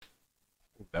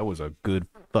That was a good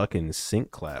fucking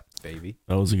sync clap, baby.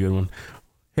 That was a good one.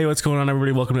 Hey, what's going on,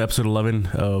 everybody? Welcome to episode 11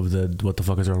 of the What the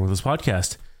Fuck Is Wrong With This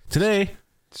podcast. Today,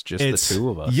 It's just the two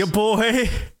of us. Your boy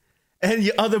and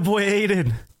your other boy,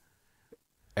 Aidan.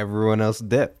 Everyone else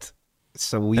dipped.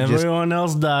 So Everyone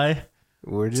else die.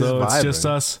 we're just So vibing. it's just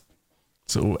us.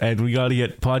 So, and we got to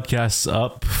get podcasts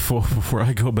up before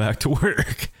I go back to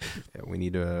work. Yeah, we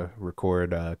need to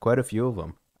record quite a few of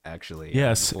them, actually.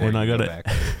 Yes, before and you I go gotta-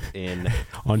 back in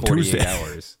On 48 Tuesday.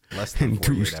 hours. Less than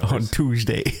 48 hours. On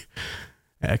Tuesday.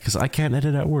 Yeah, because I can't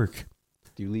edit at work.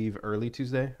 Do you leave early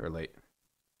Tuesday or late?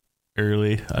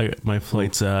 Early. My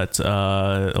flight's at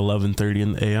 11:30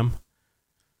 in the a.m.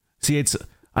 See,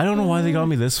 I don't know why they got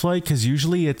me this flight, because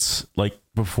usually it's like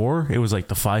before it was like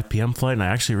the 5 p.m. flight, and I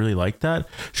actually really like that.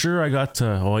 Sure, I got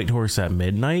to Whitehorse at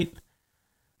midnight,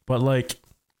 but like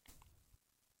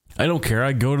I don't care.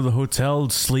 I go to the hotel,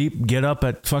 sleep, get up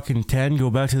at fucking 10, go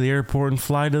back to the airport, and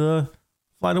fly to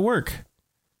work.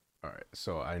 All right.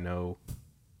 So I know.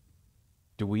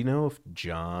 Do we know if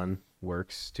John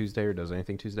works Tuesday or does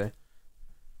anything Tuesday?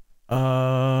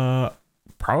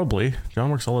 Probably. John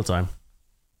works all the time.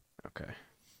 Okay.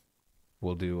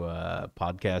 We'll do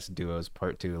podcast duos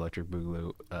part 2 Electric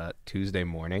Boogaloo Tuesday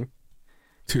morning.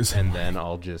 Tuesday And morning. then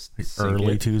I'll just sync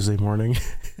Early it. Tuesday morning.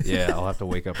 Yeah, I'll have to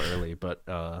wake up early, but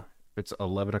if it's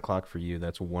 11 o'clock for you,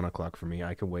 that's 1 o'clock for me.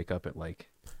 I can wake up at like...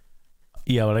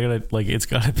 Yeah, but I gotta, like, it's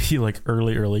gotta be like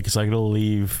early, because I gotta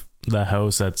leave the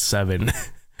house at 7.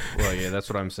 Well, yeah, that's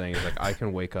what I'm saying. Is like I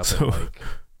can wake up So- at like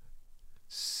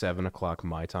 7 o'clock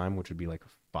my time, which would be like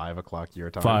 5 o'clock your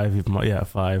time.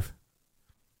 5.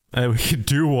 And we could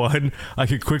do one. I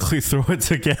could quickly throw it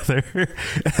together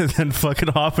and then fucking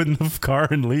hop in the car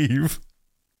and leave.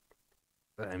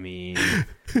 I mean...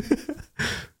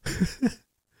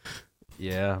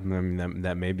 Yeah, I mean,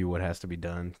 that may be what has to be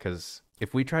done, because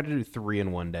if we try to do 3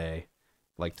 in one day,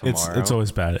 like tomorrow... It's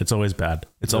always bad. It's always bad.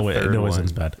 It always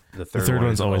ends bad. The third third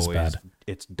one's one's always bad.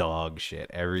 It's dog shit.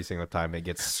 Every single time it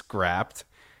gets scrapped,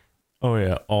 Oh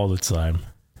yeah, all the time.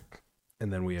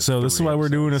 and then we have... So this is 3 why we're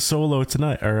doing a episodes. solo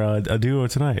tonight, or a duo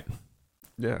tonight.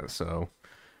 Yeah, so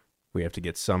we have to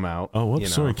get some out. Oh,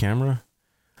 whoops, sorry, camera.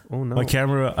 Oh, no. My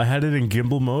camera, I had it in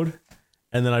gimbal mode,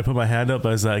 and then I put my hand up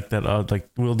as like that. Like,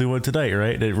 we'll do it tonight,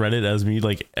 right? It read it as me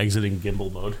like exiting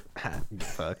gimbal mode. You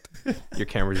fucked. Your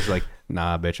camera's just like,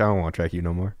 nah, bitch, I don't want to track you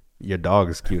no more. Your dog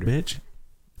is cuter. Bitch,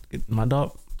 my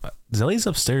dog Zelly's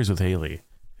upstairs with Haley,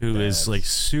 who is like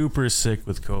super sick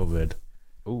with COVID.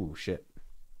 Oh, shit.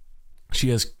 She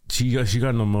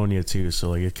got pneumonia too,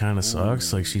 so like it kind of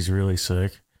sucks. Like, she's really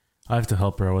sick. I have to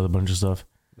help her out with a bunch of stuff,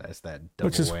 That's that double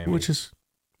whammy. which is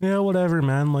yeah, whatever,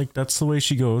 man. Like, that's the way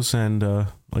she goes, and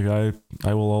like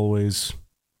I will always.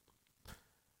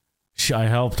 I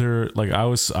helped her. Like, I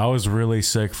was really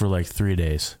sick for like 3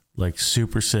 days, like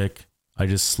super sick. I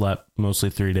just slept mostly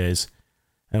 3 days,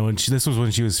 and this was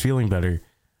when she was feeling better,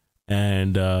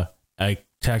 and I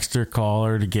texted her, call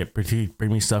her to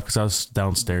bring me stuff because I was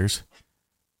downstairs,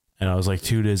 and I was like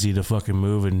too dizzy to fucking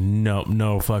move, and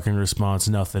no fucking response,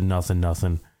 nothing.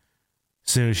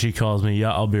 As soon as she calls me,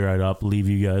 yeah, I'll be right up. Leave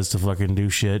you guys to fucking do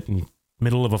shit. In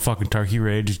middle of a fucking turkey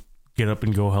raid, just get up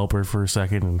and go help her for a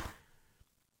second. And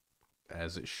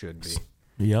As it should be.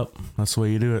 yep, that's the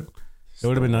way you do it. It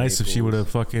would have been nice if she would have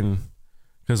fucking...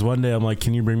 Because one day I'm like,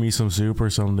 can you bring me some soup or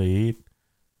something to eat?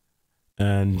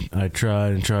 And I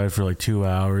tried for like 2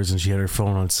 hours, and she had her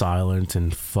phone on silent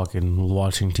and fucking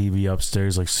watching TV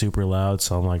upstairs like super loud.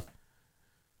 So I'm like,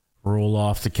 roll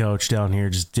off the couch down here,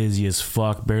 just dizzy as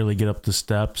fuck, barely get up the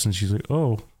steps. And she's like,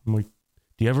 oh. I'm like,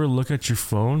 do you ever look at your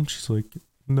phone? She's like,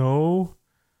 no.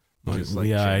 I'm Just like, like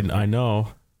yeah, Chandler. I know.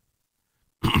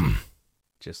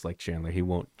 Just like Chandler, he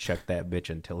won't check that bitch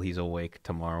until he's awake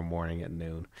tomorrow morning at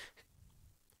noon.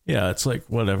 Yeah, it's like,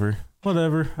 whatever. I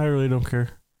really don't care.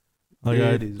 Like,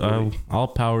 It is what it- I'll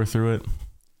power through it.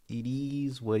 It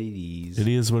is what it is. It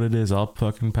is what it is. I'll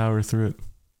fucking power through it.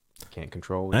 Can't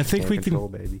control what I you think can't we can- control,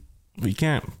 baby. We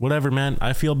can't. Whatever, man.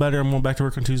 I feel better. I'm going back to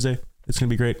work on Tuesday. It's going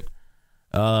to be great.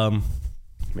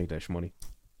 Make that shmoney.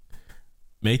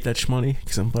 Make that shmoney,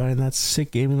 because I'm buying that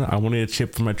sick gaming. I want to get a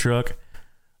chip for my truck.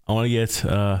 I want to get,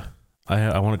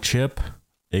 I want a chip,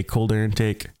 a cold air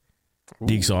intake.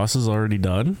 The exhaust is already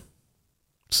done,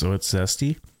 so it's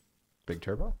zesty. Big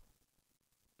turbo?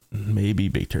 Maybe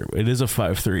big turbo. It is a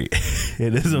 5.3.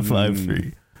 It is a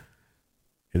 5.3.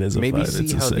 It is a Maybe 5. see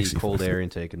It's a how the sexy cold 5.3. air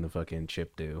intake and the fucking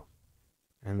chip do.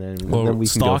 And then, Well, then we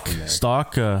can go from there.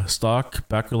 stock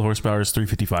back wheel horsepower is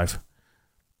 355,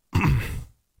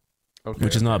 Okay,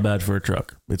 which is not bad for a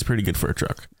truck. It's pretty good for a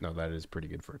truck. No, that is pretty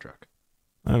good for a truck.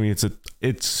 I mean,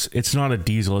 it's not a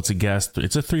diesel. It's a gas.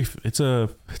 It's a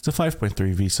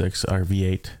 5.3 V6 or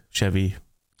V8 Chevy,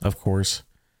 of course.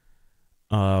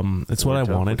 It's what I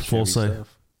wanted.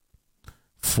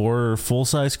 Full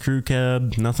size crew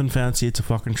cab. Nothing fancy. It's a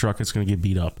fucking truck. It's gonna get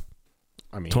beat up.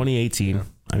 I mean, 2018. Yeah.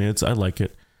 I mean, I like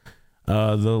it.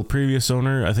 The previous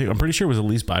owner, I'm pretty sure it was a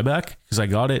lease buyback because I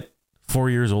got it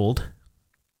 4 years old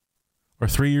or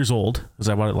 3 years old because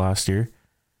I bought it last year,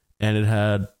 and it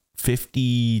had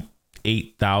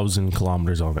 58,000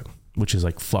 kilometers on it, which is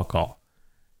like fuck all.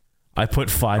 I put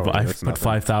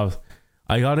 5,000.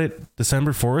 I got it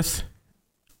December 4th,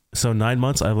 so 9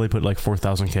 months. I only put like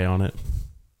 4,000 K on it.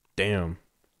 Damn.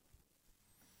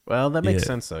 Well, that makes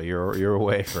sense though. You're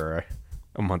away for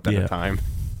a month at a time.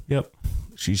 Yep.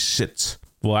 She sits.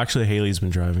 Well, actually, Haley's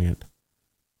been driving it.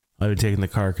 I've been taking the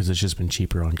car because it's just been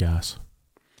cheaper on gas.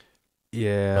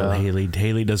 Yeah. But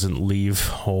Haley doesn't leave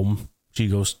home. She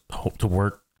goes home to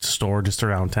work, store just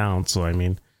around town. So, I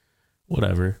mean,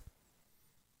 whatever.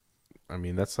 I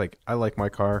mean, that's like, I like my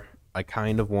car. I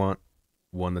kind of want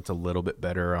one that's a little bit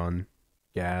better on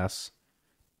gas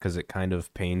because it kind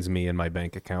of pains me in my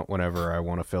bank account whenever I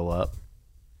want to fill up.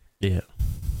 Yeah.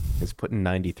 It's putting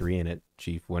 93 in it,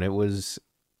 Chief. When it was,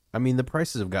 I mean, the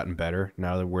prices have gotten better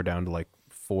now that we're down to like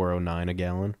 4.09 a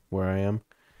gallon where I am.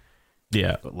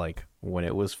 Yeah. But like when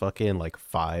it was fucking like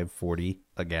 5.40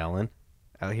 a gallon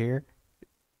out here,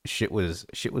 shit was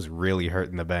really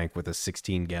hurting the bank with a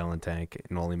 16-gallon tank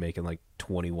and only making like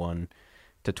 21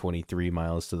 to 23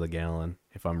 miles to the gallon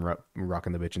if I'm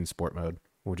rocking the bitch in sport mode,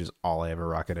 which is all I ever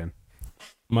rock it in.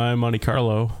 My Monte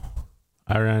Carlo,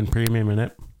 I ran premium in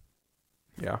it.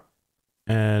 Yeah.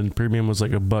 And premium was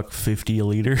like $1.50 a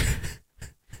liter.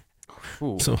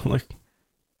 So like,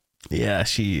 yeah,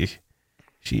 she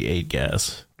ate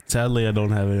gas. Sadly, I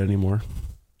don't have it anymore.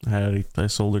 I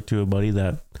sold her to a buddy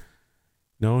that,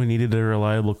 he needed a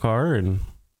reliable car, and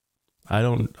I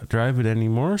don't drive it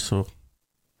anymore. So,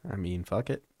 I mean,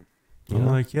 fuck it. I'm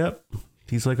like, yep.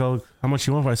 He's like, how much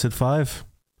you want? I said 5.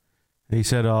 And he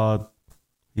said,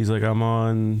 he's like,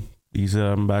 I'm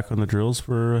back on the drills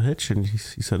for a hitch, and he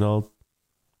said,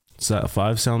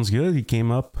 5 sounds good. He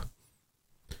came up.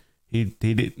 He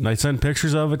did. I sent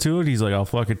pictures of it to it. He's like, I'll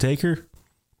fucking take her.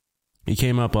 He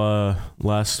came up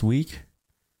last week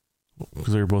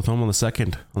because we were both home on the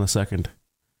second.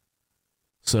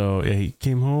 So yeah, he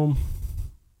came home.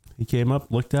 He came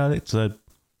up, looked at it, said,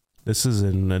 "This is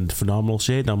in phenomenal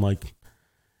shape." And I'm like,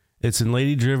 "It's in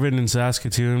lady driven in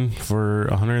Saskatoon for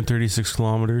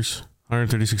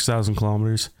 136,000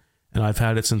 kilometers, and I've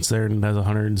had it since there, and it has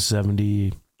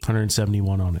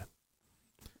 171 on it.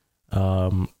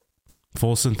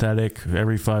 Full synthetic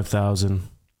every 5,000,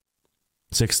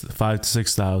 5 to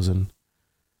 6,000.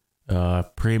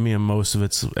 Premium most of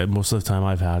the time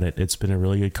I've had it. It's been a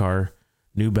really good car.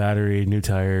 New battery, new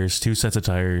tires, 2 sets of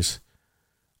tires.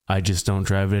 I just don't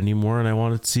drive it anymore, and I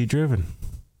want it to see driven."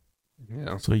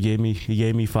 Yeah. So he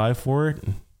gave me 5 for it,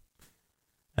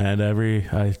 and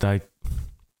I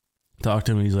talked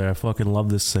to him, and he's like, "I fucking love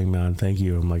this thing, man. Thank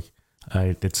you." I'm like,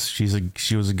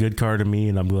 she was a good car to me,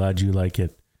 and I'm glad you like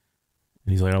it.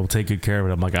 And he's like, "I'll take good care of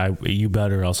it." I'm like, "You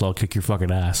better, else I'll kick your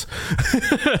fucking ass."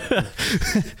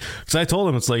 Because I told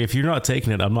him, it's like, if you're not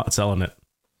taking it, I'm not selling it.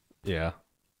 Yeah.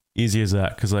 Easy as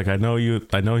that. Because like, I know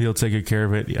he'll take good care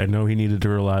of it. I know he needed a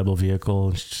reliable vehicle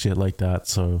and shit like that.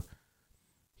 So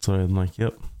I'm like,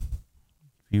 yep.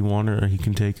 If you want her, he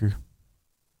can take her.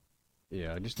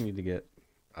 Yeah, I just need to get.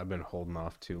 I've been holding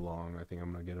off too long. I think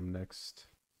I'm gonna get him next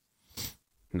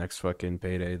fucking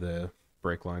payday. The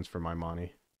brake lines for my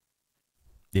money.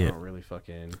 Yeah. I don't really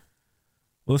fucking.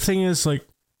 Well, the thing is, like,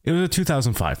 it was a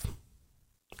 2005.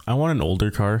 I want an older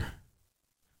car.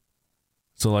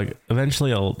 So like,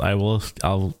 eventually I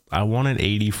want an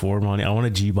 84 Monty. I want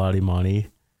a G-body Monty.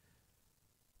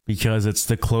 Because it's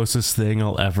the closest thing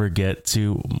I'll ever get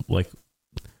to like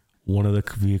one of the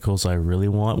vehicles I really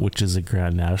want, which is a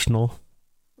Grand National.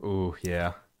 Oh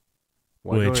yeah.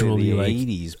 Which will be like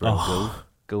 80s, bro. Oh.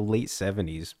 Go late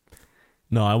 70s.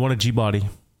 No, I want a G-body.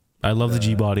 I love the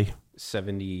G-body.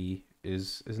 70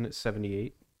 isn't it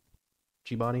 78?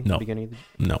 G-body? No. Beginning of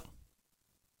No.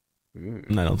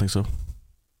 I don't think so.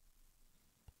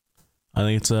 I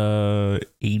think it's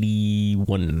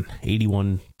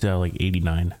 81 to like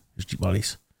 89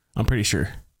 G-bodies. I'm pretty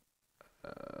sure.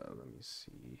 Let me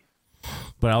see.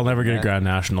 But I'll never get a Grand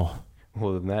National.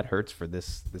 Well, then that hurts for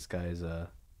this guy's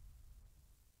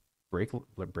brake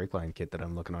line kit that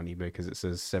I'm looking on eBay, because it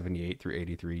says 78 through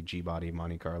 83 G-body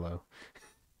Monte Carlo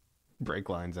brake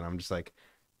lines, and I'm just like,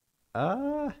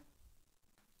 I'm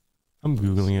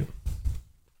Googling it.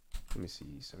 Let me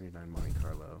see, 79 Monte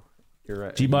Carlo. You're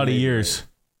right. G-body years.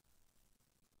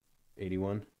 Right.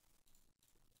 81.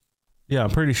 Yeah, I'm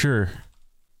pretty sure.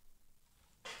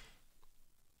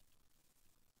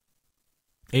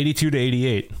 82 to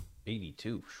 88.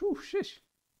 82. Whew, shish.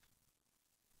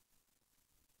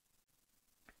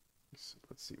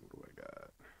 Let's see. What do I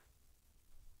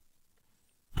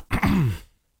got?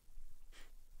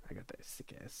 I got that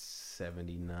sick ass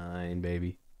 79,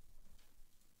 baby.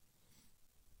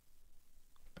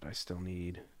 But I still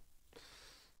need.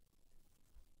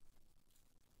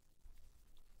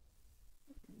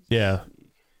 Yeah.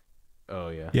 Oh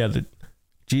yeah. Yeah, the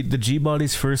G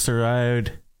bodies first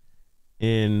arrived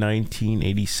in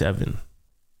 1987.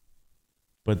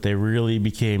 But they really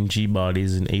became G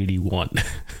bodies in 81.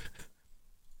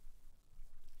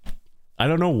 I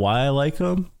don't know why I like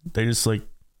them. They're just like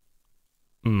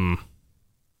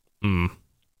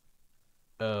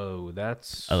Oh,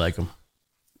 that's I like them.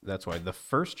 That's why the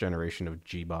first generation of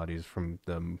G bodies from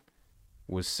them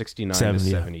was 69 70, to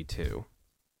yeah. 72.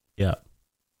 Yeah.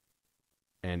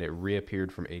 And it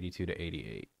reappeared from 82 to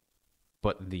 88.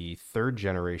 But the third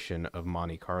generation of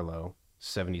Monte Carlo,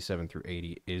 77 through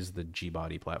 80, is the G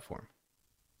body platform.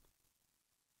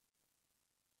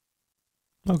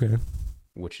 Okay.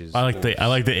 Which is I like the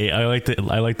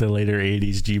later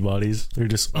 80s G bodies. They're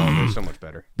just they're so much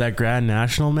better. That Grand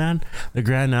National, man. The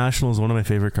Grand National is one of my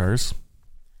favorite cars.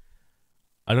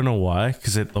 I don't know why,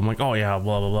 because I'm like, oh yeah,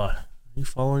 blah blah blah. Are you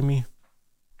following me?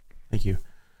 Thank you.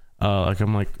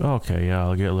 I'm like, oh, okay, yeah,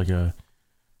 I'll get like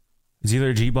it's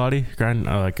either a G body Grand,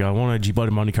 I want a G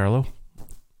body Monte Carlo,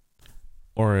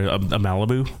 or a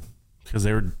Malibu, because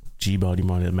they were G body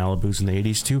Malibus in the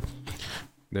 80s too.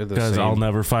 They're the Because same. I'll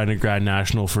never find a Grand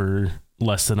National for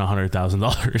less than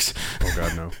 $100,000. Oh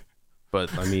god, no.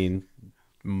 But I mean,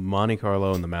 Monte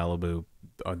Carlo and the Malibu,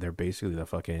 they're basically the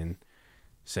fucking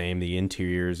same. The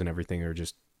interiors and everything are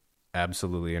just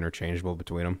absolutely interchangeable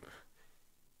between them.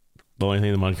 The only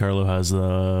thing the Monte Carlo has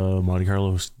the Monte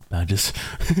Carlo badges.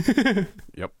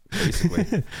 Yep, basically.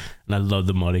 And I love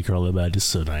the Monte Carlo badges.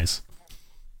 So nice.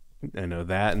 I know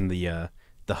that, and the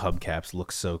hubcaps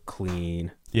look so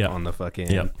clean. Yeah. On the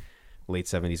fucking late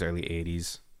 70s, early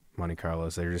 80s Monte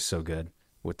Carlos. They're just so good.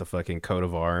 With the fucking coat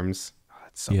of arms. Oh,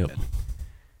 it's so good.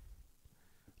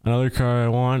 Another car I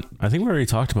want, I think we already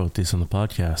talked about this on the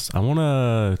podcast. I want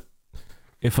to,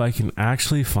 if I can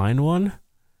actually find one,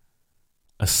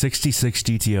 a 66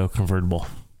 GTO convertible.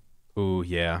 Ooh,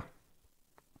 yeah.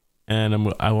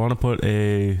 And I want to put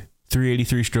a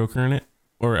 383 stroker in it,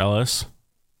 or LS2,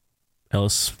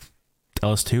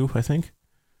 I think.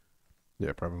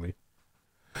 Yeah, probably.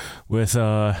 With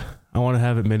I want to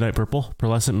have it midnight purple,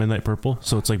 pearlescent midnight purple,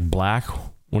 so it's like black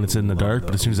when it's in the dark,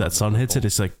 but as soon as that sun hits it,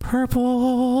 it's like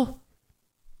purple.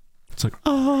 It's like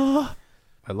I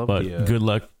love. But good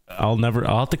luck. I'll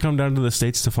have to come down to the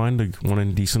States to find one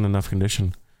in decent enough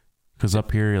condition, because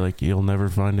up here, like, you'll never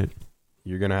find it.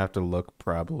 You're gonna have to look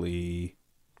probably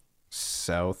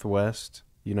southwest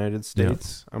United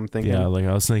States. I'm thinking. Yeah, like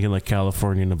I was thinking like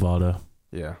California, Nevada.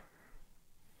 Yeah.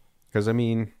 Because, I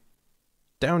mean,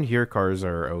 down here cars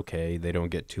are okay. They don't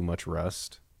get too much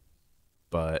rust.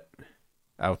 But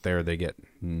out there, they get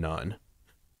none.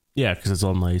 Yeah, because it's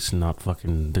all nice and not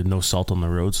fucking... There's no salt on the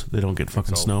roads. They don't get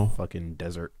fucking snow. Fucking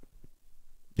desert.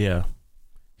 Yeah.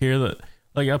 Here,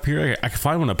 like up here, I could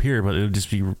find one up here, but it would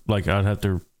just be like I'd have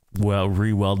to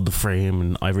re-weld the frame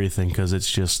and everything, because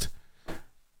it's just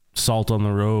salt on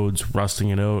the roads,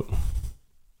 rusting it out.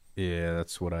 Yeah,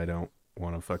 that's what I don't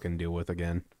want to fucking deal with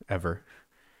again. Ever.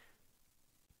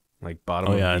 Like,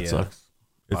 bottom it sucks.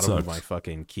 Bottom of my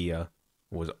fucking Kia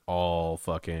was all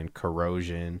fucking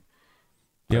corrosion.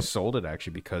 Yep. I sold it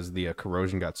actually because the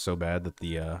corrosion got so bad that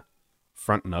the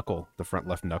front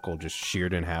left knuckle just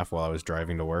sheared in half while I was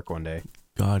driving to work one day.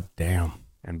 God damn.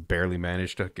 And barely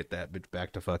managed to get that bitch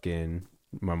back to fucking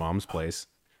my mom's place.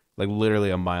 Like, literally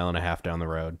a mile and a half down the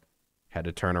road. Had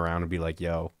to turn around and be like,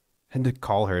 yo. Had to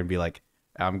call her and be like,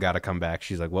 I'm gotta come back.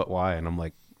 She's like, what, why? And I'm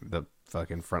like, the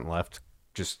fucking front left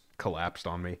just collapsed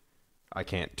on me. I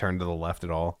can't turn to the left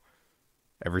at all.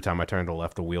 Every time I turn to the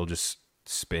left, the wheel just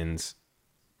spins.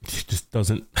 It just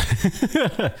doesn't.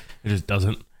 It just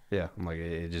doesn't. Yeah, I'm like,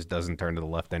 it just doesn't turn to the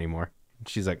left anymore.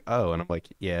 She's like, oh, and I'm like,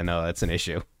 yeah, no, that's an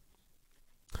issue.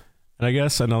 And I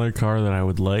guess another car that I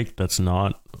would like that's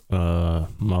not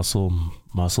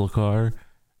muscle car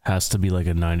has to be like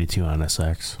a 92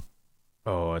 NSX.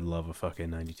 Oh, I'd love a fucking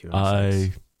 92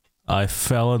 NSX. I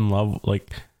fell in love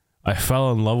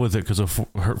with it because of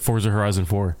Forza Horizon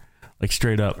 4, like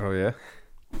straight up. Oh yeah.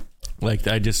 Like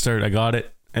I got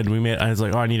it, and I was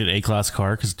like, oh, I need an A-class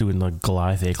car because doing the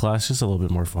Goliath A-class is just a little bit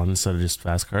more fun instead of just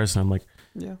fast cars. And I'm like,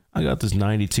 Yeah. I got this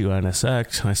 92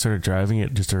 NSX and I started driving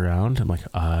it just around. I'm like,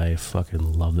 I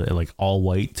fucking love it. Like all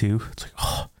white too. It's like,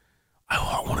 oh, I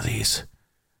want one of these.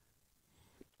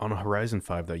 On a Horizon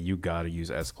 5 though, you gotta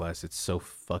use S-Class. It's so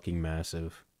fucking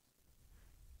massive.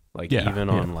 Like even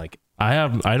on like I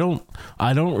don't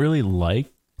really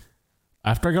like,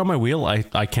 after I got my wheel,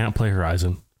 I can't play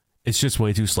Horizon. It's just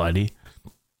way too slidey.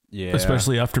 Yeah.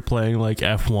 Especially after playing like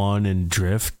F1 and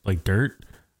drift, like dirt.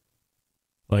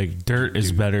 Like dirt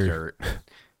is better. Dirt.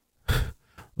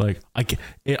 Like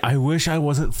I wish I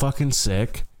wasn't fucking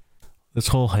sick this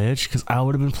whole hitch, because I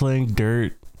would have been playing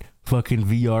dirt fucking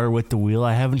VR with the wheel.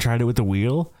 I haven't tried it with the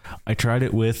wheel. I tried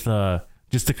it with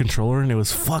just the controller and it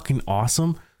was fucking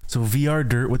awesome. So VR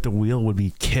dirt with the wheel would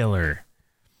be killer.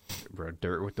 Bro,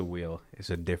 dirt with the wheel is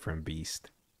a different beast.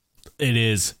 It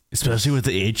is, especially with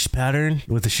the H pattern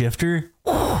with the shifter.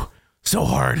 Whew, so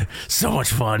hard, so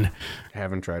much fun. I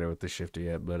haven't tried it with the shifter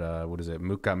yet, but what is it?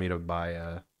 Mook got me to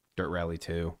buy Dirt Rally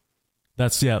 2.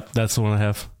 That's the one I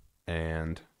have.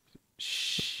 And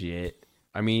shit,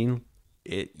 I mean,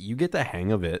 you get the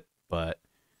hang of it, but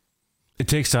it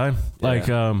takes time. Yeah. Like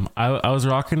I was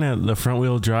rocking at the front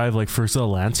wheel drive like first of the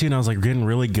Lancia, and I was like getting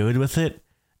really good with it.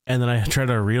 And then I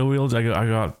tried a rear wheel. I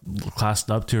got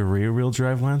classed up to a rear wheel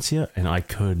drive Lancia, and I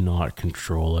could not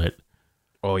control it.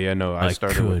 Oh yeah, no, I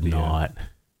started with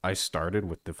I started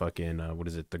with the fucking what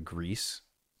is it? The Grease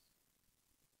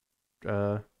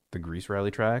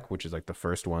rally track, which is like the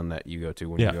first one that you go to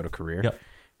when you go to career. Yep.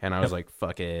 And I was like,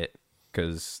 fuck it,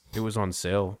 because it was on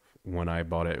sale when I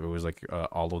bought it. It was like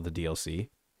all of the DLC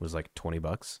was like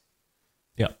 $20.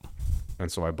 Yep.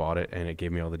 And so I bought it, and it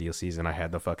gave me all the DLCs, and I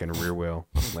had the fucking rear wheel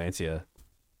Lancia,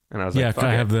 and I was like, yeah, fuck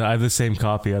I it. have the same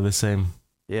copy. I have the same.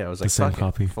 Yeah, I was like, the same fuck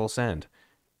copy. it, full send,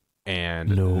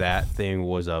 and that thing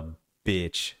was a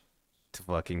bitch to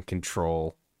fucking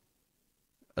control,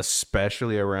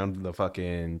 especially around the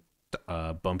fucking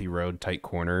bumpy road, tight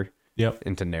corner. Yep.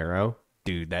 Into narrow,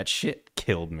 dude, that shit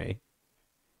killed me.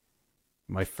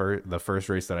 The first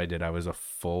race that I did, I was a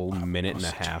full minute and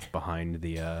a half behind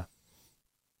the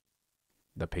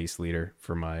pace leader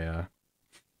for my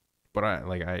but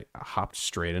I hopped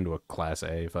straight into a class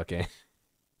A fucking.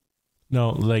 No,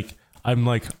 like I'm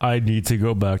like, I need to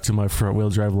go back to my front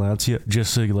wheel drive Lancia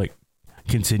just to like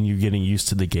continue getting used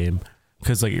to the game,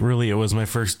 because like really it was my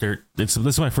first dirt. This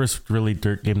is my first really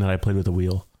dirt game that I played with a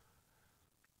wheel.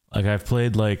 Like I've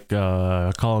played like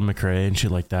Colin McRae and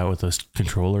shit like that with a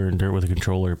controller, and dirt with a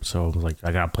controller. So I was like,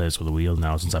 I gotta play this with a wheel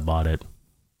now since I bought it.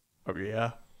 Oh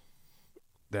yeah.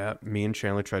 That me and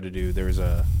Chandler tried to do. There was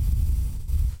a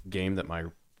game that my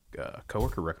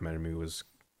coworker recommended me, was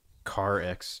Car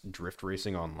X Drift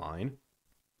Racing Online.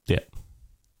 Yeah.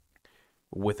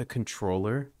 With a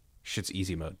controller, shit's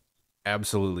easy mode.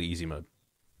 Absolutely easy mode.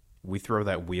 We throw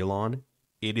that wheel on,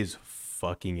 it is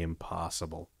fucking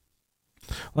impossible.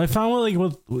 Well, I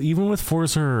found even with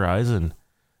Forza Horizon,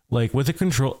 like with a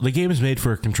control, the game is made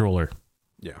for a controller.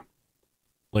 Yeah.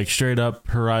 Like straight up,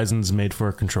 Horizon's made for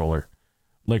a controller.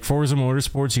 Like Forza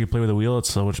Motorsports, you can play with a wheel.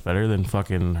 It's so much better than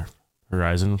fucking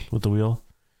Horizon with the wheel.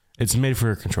 It's made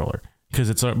for a controller because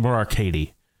it's more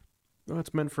arcadey. Well,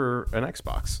 it's meant for an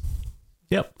Xbox.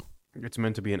 Yep. It's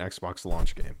meant to be an Xbox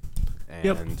launch game. And,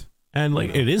 yep. And like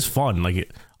it is fun.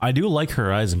 Like I do like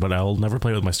Horizon, but I'll never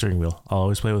play with my steering wheel. I'll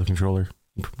always play with a controller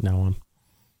from now on.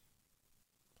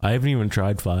 I haven't even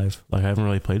tried 5. Like I haven't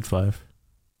really played 5.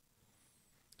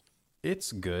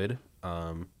 It's good.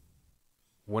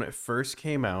 When it first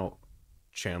came out,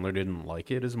 Chandler didn't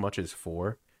like it as much as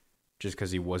 4, just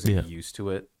because he wasn't used to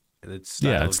it. Its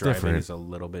style of driving different. Is a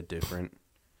little bit different.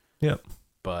 Yep.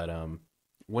 But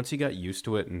once he got used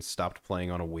to it and stopped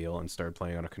playing on a wheel and started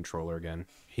playing on a controller again,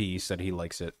 he said he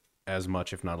likes it as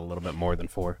much, if not a little bit more than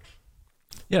 4.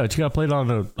 Yeah, but you got to play it on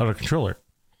a controller.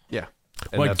 Yeah.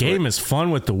 What game is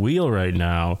fun with the wheel right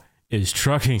now is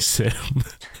Trucking Sim.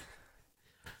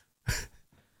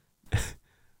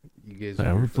 You guys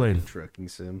are playing Trucking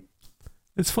Sim.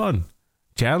 It's fun.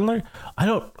 Chandler, I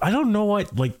don't know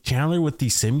what, like Chandler with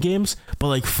these sim games, but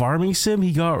like Farming Sim,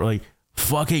 he got like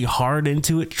fucking hard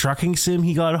into it. Trucking Sim,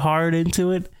 he got hard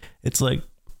into it. It's like,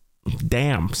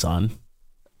 damn, son.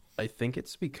 I think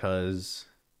it's because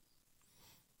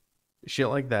shit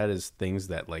like that is things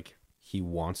that like he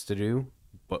wants to do,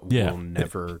 but will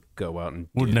never go out and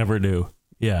do. Would never do.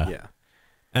 Yeah. Yeah.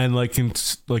 And like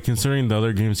considering the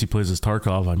other games he plays as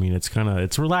Tarkov, I mean,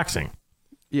 it's relaxing.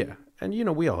 Yeah. And you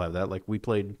know, we all have that. Like we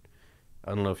played,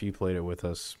 I don't know if you played it with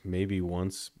us maybe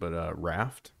once, but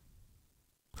Raft.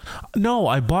 No,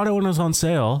 I bought it when it was on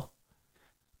sale.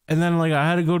 And then like I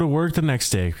had to go to work the next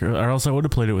day, or else I would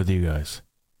have played it with you guys.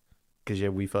 Cause yeah,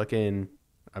 we fucking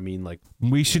I mean, like,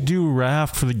 We should do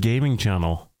Raft for the gaming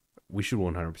channel. we should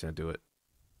 100% do it.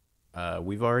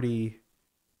 We've already,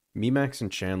 me, Max,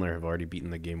 and Chandler have already beaten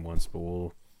the game once,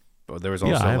 but there was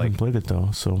also I haven't like, played it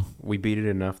though, so we beat it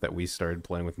enough that we started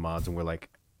playing with mods, and we're like,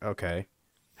 okay,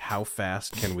 how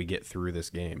fast can we get through this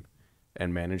game?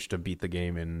 And managed to beat the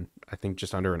game in, I think,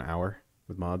 just under an hour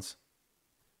with mods.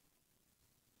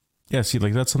 yeah. See,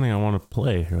 like that's something I want to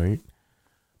play, right?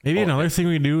 Maybe another thing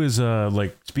we do is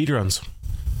like speedruns.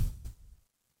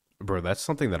 Bro, that's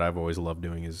something that I've always loved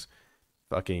doing is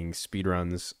fucking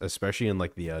speedruns, especially in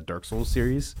like the Dark Souls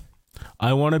series.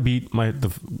 I want to beat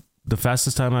the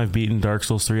fastest time I've beaten Dark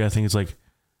Souls 3. I think it's like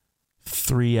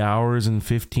 3 hours and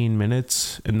 15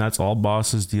 minutes, and that's all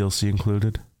bosses, DLC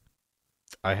included.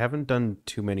 I haven't done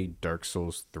too many Dark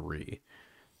Souls 3,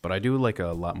 but I do like a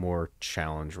lot more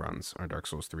challenge runs on Dark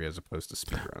Souls 3 as opposed to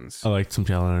speedruns. I like some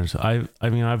challenges. I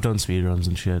mean, I've done speedruns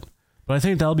and shit, but I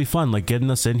think that'll be fun. Like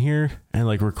getting us in here and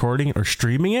like recording it or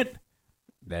streaming it,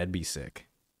 That'd be sick.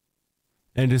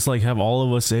 and just like have all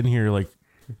of us in here, like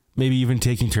maybe even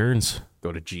taking turns.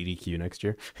 Go to GDQ next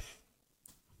year.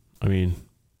 I mean,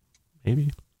 maybe.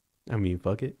 I mean,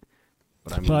 fuck it.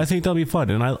 But I mean, But I think that'll be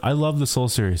fun, and I love the Soul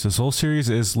series. The Soul series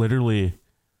is literally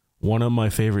one of my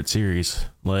favorite series.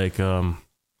 Like over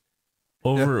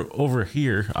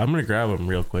here, I'm gonna grab them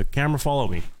real quick. Camera, follow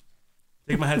me.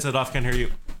 Take my headset off. Can't hear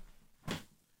you.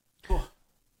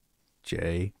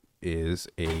 Jay is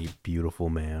a beautiful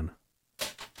man.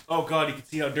 Oh God, you can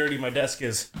see how dirty my desk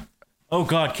is. Oh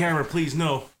God, camera, please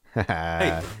no.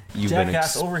 Hey, you've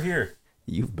jackass, over here.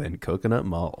 You've been coconut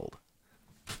mauled.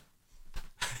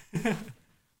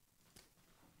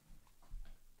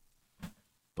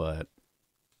 But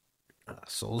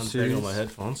Soul series, Untangle my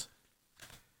headphones.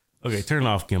 Okay, turn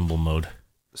off gimbal mode.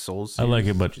 Soul series, I like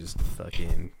it, but just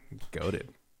fucking goated,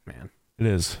 man. it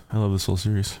is. I love the Soul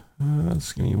series.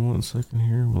 Just give me 1 second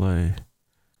here. Will I?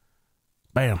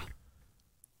 Bam.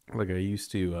 Like I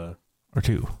used to. Or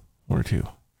two. One or two.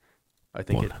 I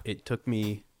think One. it took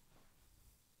me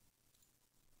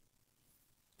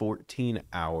 14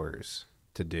 hours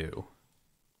to do,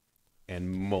 and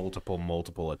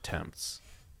multiple attempts,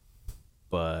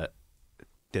 but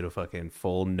did a fucking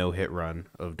full no-hit run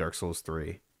of Dark Souls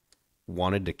 3.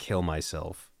 Wanted to kill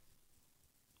myself.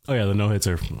 Oh yeah, the no hits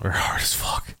are hard as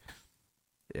fuck.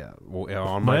 Yeah.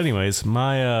 Well, But anyways,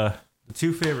 my the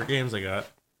two favorite games I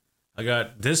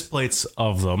got disc plates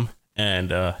of them, and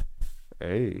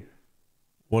hey,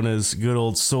 one is good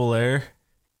old Solaire,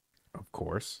 of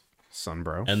course,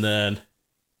 Sunbro. and then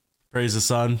Praise the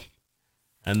Sun,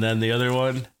 and then the other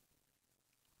one,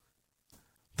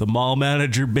 the Mall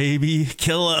Manager baby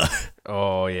killer.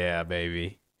 Oh yeah,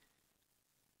 baby.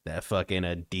 That fucking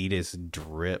Adidas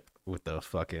drip with the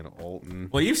fucking Alton.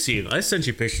 Well, you've seen. I sent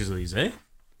you pictures of these, eh?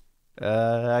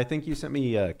 I think you sent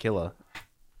me Killa.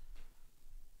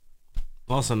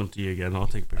 I'll send them to you again. I'll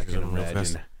take pictures of them real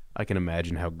fast. I can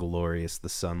imagine how glorious the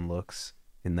sun looks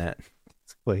in that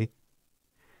display.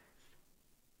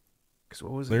 Because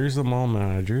what was it? There's the Mall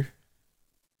Manager.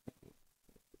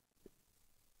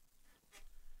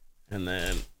 And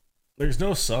then there's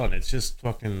no sun. It's just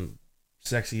fucking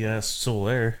sexy ass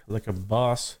Solaire, like a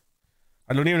boss.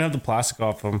 I don't even have the plastic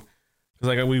off them.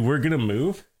 Because like we were going to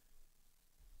move.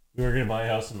 We were going to buy a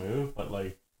house and move. But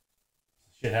like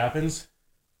shit happens.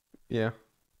 Yeah.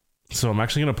 So I'm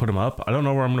actually going to put them up. I don't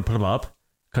know where I'm going to put them up.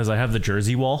 Because I have the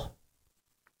Jersey wall.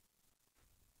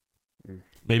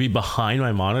 Maybe behind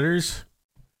my monitors.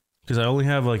 Because I only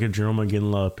have like a Jerome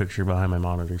McGinley picture behind my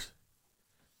monitors.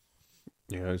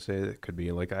 Yeah, I would say it could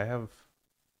be like I've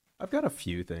got a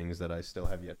few things that I still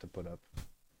have yet to put up.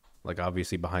 Like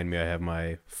obviously behind me I have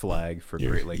my flag for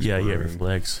Great Lakes. Yeah, you have your Brewing,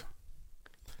 flags.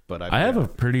 But I have a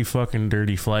pretty fucking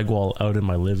dirty flag wall out in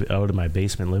my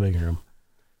basement living room.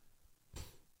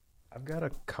 I've got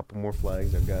a couple more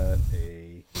flags. I've got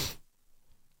a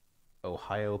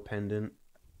Ohio pendant.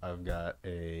 I've got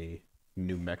a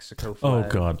New Mexico flag. Oh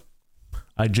God,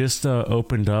 I just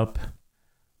opened up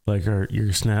like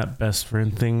your Snap best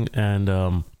friend thing, and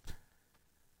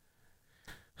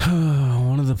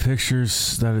one of the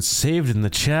pictures that is saved in the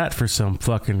chat for some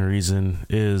fucking reason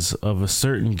is of a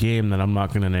certain game that I'm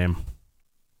not gonna name.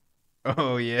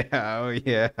 Oh yeah,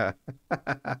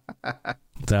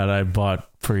 That I bought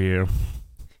for you.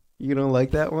 You don't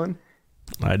like that one?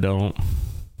 I don't.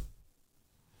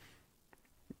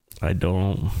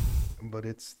 But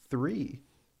it's 3.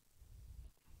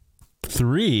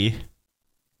 3?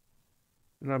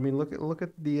 No, I mean look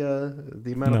at the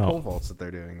amount of pole vaults that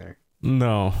they're doing there.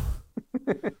 No.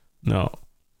 No.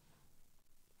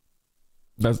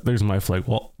 There's my flag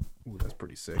wall. Ooh, that's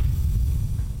pretty sick.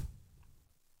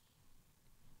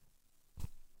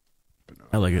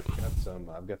 I like it.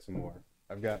 I've got some more.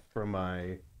 I've got from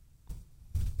my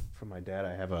dad.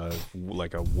 I have a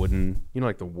wooden,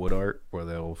 like the wood art where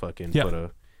they'll fucking Yep. put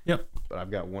a. Yep. But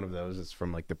I've got one of those. It's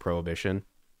from like the Prohibition,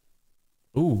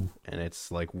 Ooh, and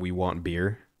it's like "We Want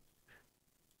Beer."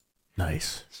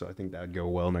 nice. So I think that would go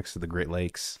well next to the Great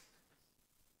Lakes.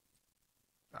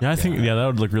 Yeah, I think that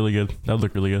would look really good. That would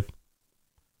look really good.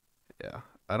 Yeah,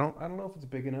 I don't know if it's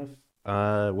big enough.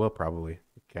 Well, probably.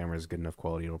 The camera's good enough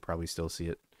quality; it'll probably still see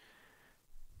it.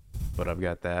 But I've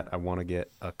got that. I want to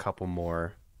get a couple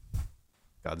more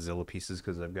Godzilla pieces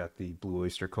because I've got the Blue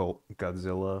Oyster Cult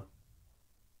Godzilla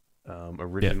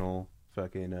original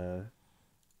fucking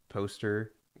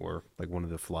poster or like one of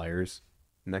the flyers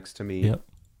next to me. Yep.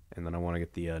 And then I want to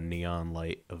get the neon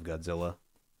light of Godzilla.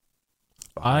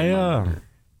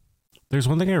 There's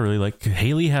one thing I really like.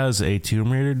 Haley has a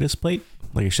Tomb Raider disc plate,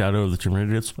 like a Shadow of the Tomb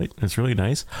Raider disc plate. It's really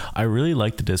nice. I really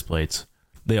like the disc plates.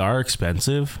 They are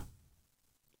expensive,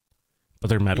 but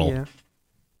they're metal. Yeah.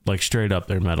 Like straight up,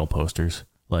 they're metal posters.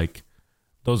 Like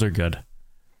those are good.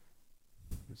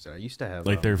 So I used to have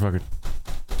Like they're fucking.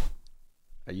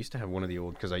 I used to have one of the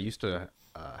old because I used to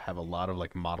have a lot of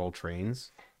like model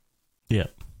trains. Yeah.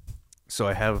 So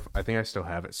I think I still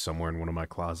have it somewhere in one of my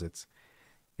closets.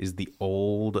 Is the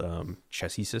old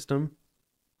Chessie System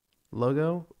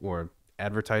logo or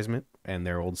advertisement and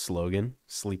their old slogan,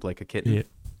 "Sleep like a kitten." Yeah.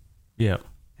 Yeah.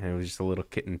 And it was just a little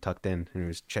kitten tucked in, and it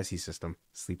was Chessie System,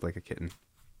 "Sleep like a kitten."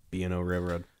 B&O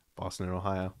Railroad, Boston and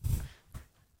Ohio.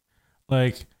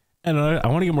 Like, and I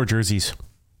want to get more jerseys.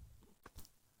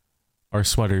 Or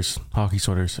sweaters, hockey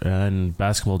sweaters, and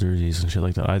basketball jerseys and shit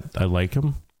like that. I like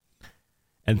them.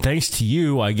 And thanks to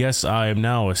you, I guess I am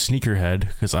now a sneakerhead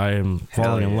because I am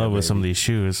falling in love with some of these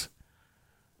shoes.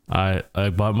 I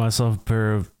bought myself a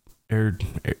pair of Air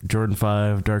Jordan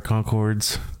 5 Dark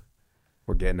Concords.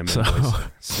 We're getting him in, boys.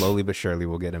 Slowly but surely,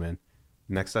 we'll get him in.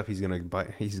 Next up, he's gonna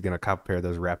cop a pair of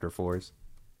those Raptor 4s.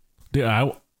 Dude,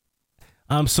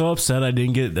 I'm so upset I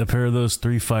didn't get a pair of those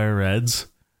 3 Fire Reds.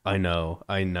 I know.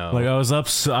 Like I was up,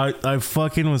 I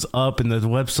fucking was up, and the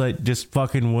website just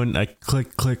fucking wouldn't. I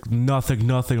click, nothing.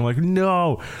 I'm like,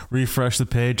 no, refresh the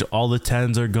page. All the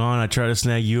 10s are gone. I tried to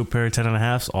snag you a pair of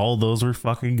 10.5s. All those were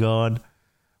fucking gone.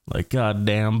 Like,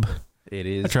 goddamn. It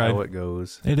is how it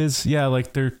goes. It is, yeah.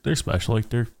 Like they're special. Like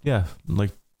they're, yeah. Like,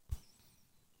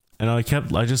 and I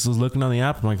just was looking on the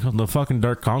app. I'm like, oh, the fucking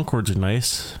Dark Concords are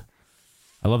nice.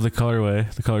 I love the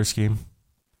colorway, the color scheme.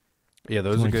 Yeah,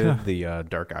 those are good. Yeah. The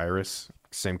Dark Iris,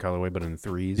 same colorway, but in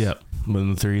 3s. Yep, but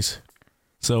in the 3s.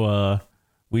 So, are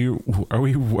we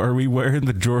wearing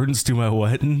the Jordans to my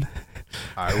wedding?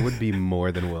 I would be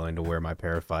more than willing to wear my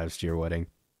pair of 5s to your wedding.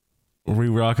 Are we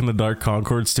rocking the Dark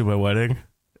Concords to my wedding?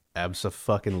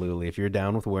 Abso-fucking-lutely. If you're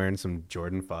down with wearing some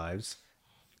Jordan 5s.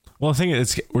 Well, the thing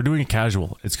is, we're doing it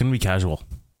casual. It's gonna be casual.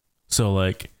 So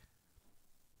like,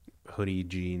 hoodie,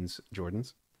 jeans,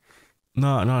 Jordans.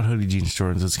 No, not hoodie jeans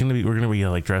Jordans. We're gonna be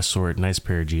like dress sort, nice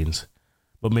pair of jeans.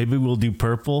 But maybe we'll do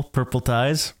purple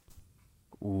ties.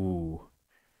 Ooh.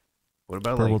 What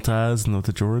about purple like ties and with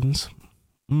the Jordans?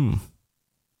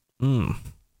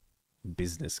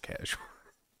 business casual?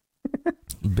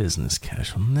 Business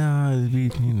casual. No, it'd be,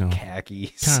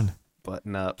 Khakis. Kind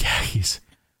button up. khakis.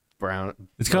 Brown.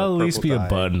 It's gotta at least be a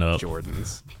button up.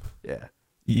 Jordans. Yeah.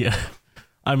 Yeah.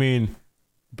 I mean,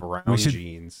 brown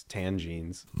jeans, tan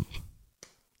jeans,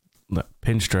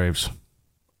 pinstripes,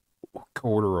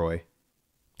 corduroys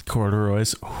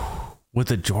with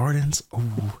the Jordans.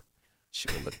 Ooh,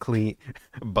 should look clean.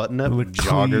 Button up look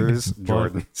joggers, clean.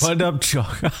 Jordans. Button up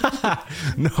jog.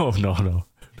 No.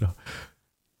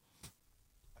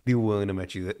 I'd be willing to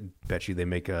bet you they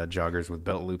make joggers with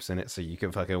belt loops in it, so you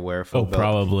can fucking wear a full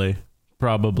belt.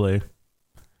 Probably.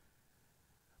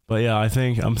 But yeah,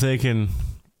 I'm thinking.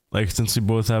 Like, since we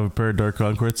both have a pair of Dark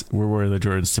Concords, we're wearing the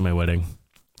Jordans to my wedding.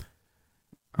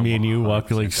 Me and you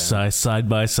walk like side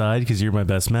by side because you're my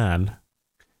best man.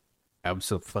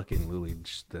 Absolutely,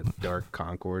 just the Dark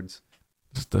Concords.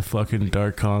 Just the fucking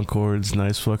Dark Concords,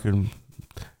 nice fucking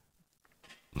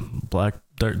black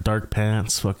dark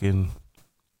pants, fucking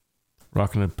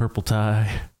rocking a purple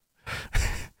tie.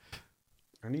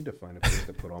 I need to find a place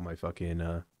to put all my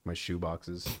fucking my shoe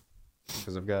boxes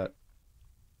because I've got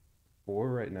 4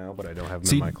 right now, but I don't have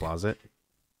them in my closet.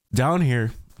 Down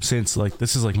here, since like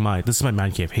this is my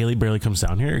man cave. Haley barely comes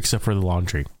down here except for the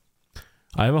laundry.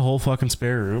 I have a whole fucking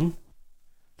spare room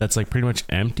that's like pretty much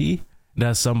empty. It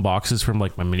has some boxes from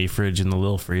like my mini fridge and the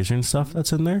little freezer and stuff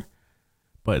that's in there,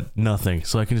 but nothing.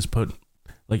 So I can just put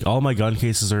like all my gun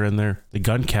cases are in there. The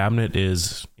gun cabinet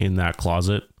is in that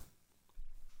closet,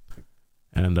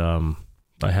 and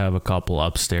I have a couple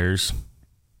upstairs.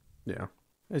 Yeah.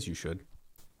 As you should.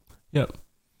 Yep.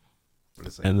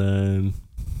 It's like, And then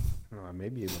I may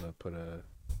be able to put a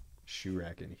shoe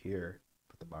rack in here,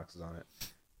 put the boxes on it.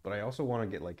 But I also want to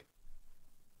get like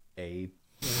a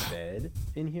bed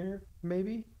in here,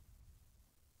 maybe.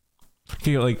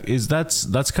 okay, like that's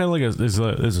kind of like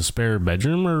is a spare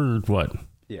bedroom or what?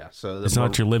 Yeah, so It's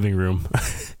not your living room.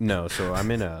 No, so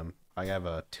I'm in I have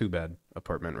a 2-bed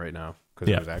apartment right now because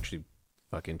Yeah. it was actually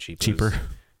fucking cheap. Cheaper.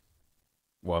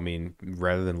 Well, I mean,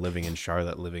 rather than living in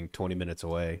Charlotte, living 20 minutes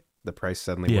away, the price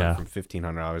suddenly Yeah. went from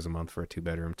 $1,500 a month for a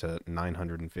 2-bedroom to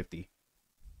 $950.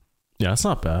 Yeah, that's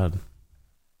not bad.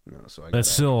 No, so That's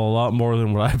still a lot more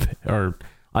than what I pay, or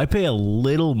I pay a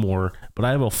little more, but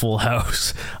I have a full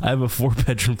house. I have a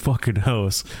 4-bedroom fucking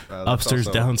house. Upstairs,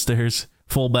 also, downstairs,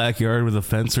 full backyard with a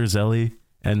fence or Zelly,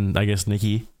 and I guess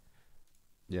Nikki.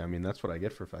 Yeah, I mean, that's what I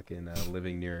get for fucking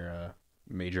living near a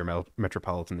major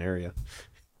metropolitan area.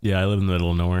 Yeah, I live in the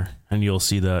middle of nowhere, and you'll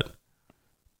see that.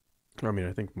 I mean,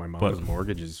 I think my mom's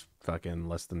mortgage is fucking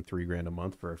less than $3,000 a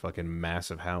month for a fucking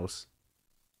massive house.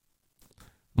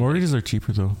 Mortgages are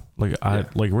cheaper though.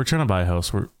 Like we're trying to buy a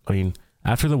house.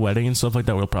 After the wedding and stuff like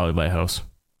that, we'll probably buy a house.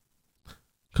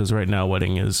 Because right now,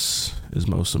 wedding is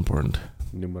most important.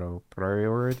 Numero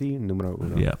priority, numero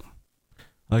uno. Yeah.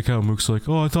 I like how Mook's like,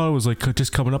 oh, I thought it was like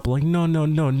just coming up. Like, no,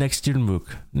 next year,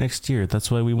 Mook. Next year. That's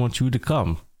why we want you to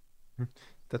come.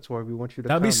 That's why we want you to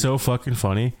That'd come. be so fucking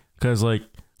funny. Because, like,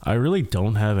 I really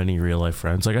don't have any real life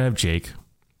friends. Like, I have Jake.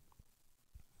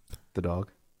 The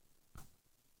dog?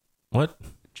 What?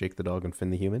 Jake the dog and Finn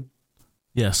the human?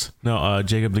 Yes. No,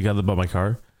 Jacob, the guy that bought my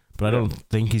car. But I don't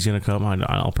think he's going to come.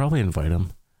 I'll probably invite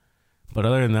him. But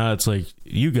other than that, it's like,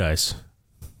 you guys.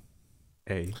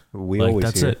 Hey, we like, always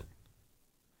that's here. it.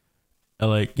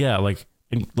 Like, yeah, like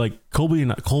Colby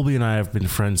and I have been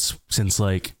friends since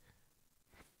like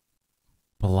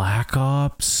Black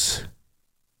Ops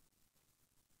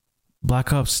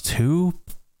 2,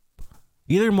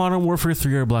 either Modern Warfare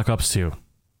 3 or Black Ops 2.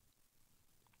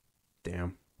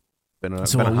 Damn.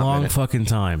 So a long fucking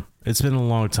time. It's been a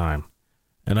long time,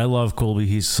 and I love Colby.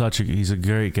 He's a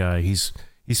great guy. He's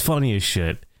funny as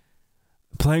shit.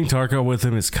 Playing Tarkov with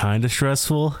him is kind of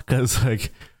stressful because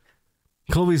like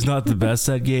Colby's not the best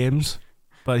at games,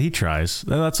 but he tries.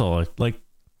 That's all. Like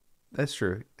That's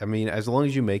true. I mean, as long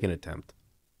as you make an attempt.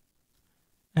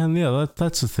 And yeah,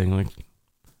 that's the thing. Like,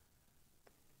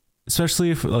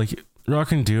 especially if like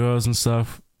rocking duos and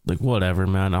stuff. Like whatever,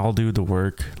 man. I'll do the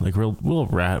work. Like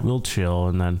we'll chill,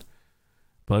 and then.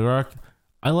 But rock,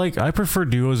 I prefer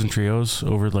duos and trios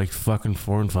over like fucking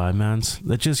 4 and 5-mans.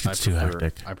 That just gets too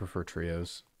hectic. I prefer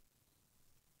trios.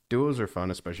 Duos are fun,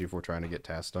 especially if we're trying to get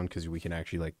tasks done, because we can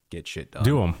actually like get shit done.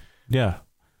 Do them, yeah.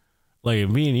 Like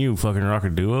if me and you fucking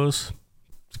rocking duos,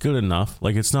 it's good enough.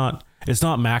 Like it's not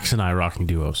Max and I rocking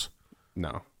duos.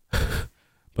 No.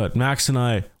 But Max and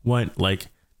I went like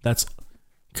that's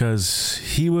because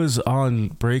he was on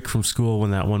break from school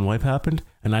when that one wipe happened,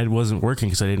 and I wasn't working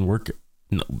because I didn't work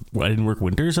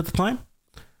winters at the time.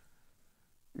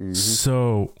 Mm-hmm.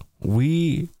 So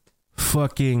we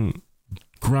fucking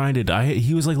grinded.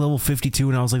 He was like level 52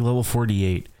 and I was like level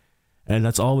 48, and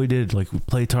that's all we did. Like we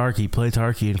play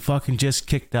Tarky, and fucking just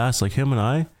kicked ass. Like him and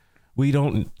I,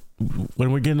 when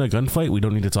we're getting a gunfight, we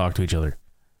don't need to talk to each other.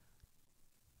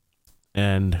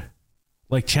 And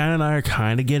like Chan and I are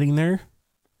kind of getting there.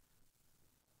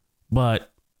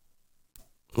 But,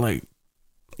 like,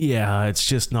 yeah, it's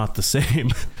just not the same.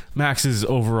 Max is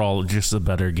overall just a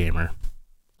better gamer.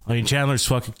 I mean, Chandler's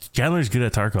good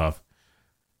at Tarkov.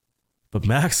 But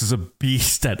Max is a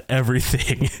beast at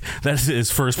everything. That's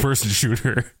his first-person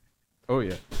shooter. Oh,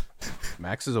 yeah.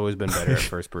 Max has always been better at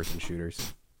first-person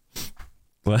shooters.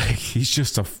 Like, he's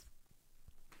just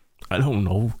I don't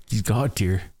know. He's God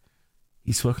tier.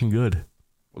 He's fucking good.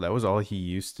 Well, that was all he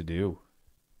used to do.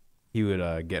 He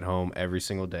would get home every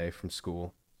single day from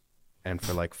school, and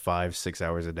for like 5-6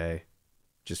 hours a day,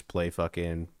 just play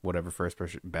fucking whatever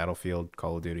first-person Battlefield,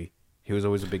 Call of Duty. He was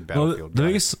always a big Battlefield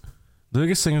guy. The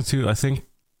biggest thing too, I think,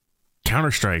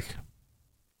 Counter-Strike.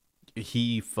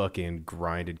 He fucking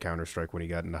grinded Counter-Strike when he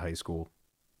got into high school.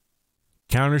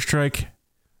 Counter-Strike.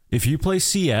 If you play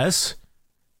CS,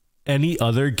 any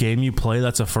other game you play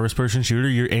that's a first-person shooter,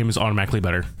 your aim is automatically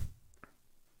better.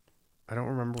 I don't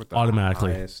remember what the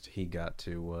highest he got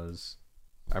to was.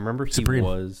 I remember Supreme.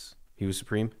 He was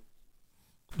Supreme.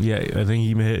 Yeah, I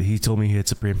think he told me he hit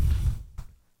Supreme.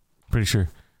 Pretty sure.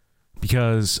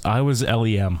 Because I was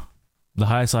LEM. The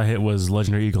highest I hit was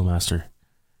Legendary Eagle Master.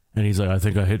 And he's like, I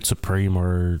think I hit Supreme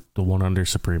or the one under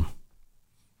Supreme.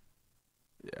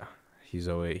 Yeah. He's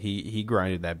always he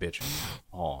grinded that bitch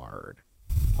hard.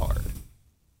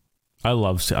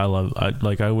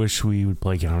 I wish we would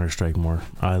play Counter-Strike more.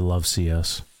 I love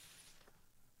CS.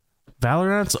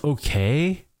 Valorant's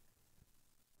okay,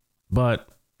 but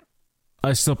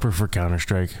I still prefer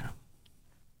Counter-Strike.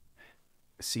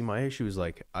 See, my issue is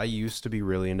like I used to be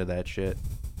really into that shit.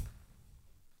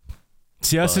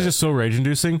 CS is just so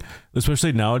rage-inducing,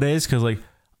 especially nowadays, because like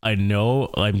I know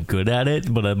I'm good at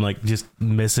it, but I'm like just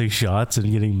missing shots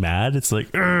and getting mad. It's like,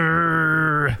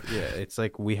 yeah, it's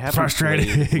like we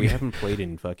haven't played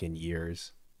in fucking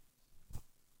years,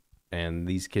 and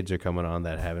these kids are coming on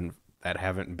that haven't stopped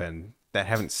playing. That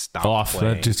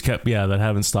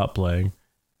haven't stopped playing.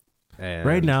 And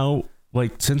right now,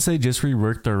 like since they just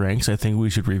reworked their ranks, I think we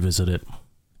should revisit it.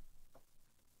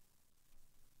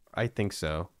 I think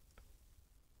so.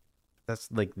 That's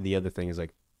like the other thing is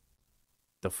like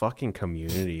the fucking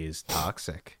community is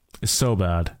toxic. It's so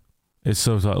bad. It's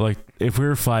so like if we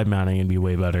were 5-manning, it'd be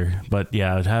way better. But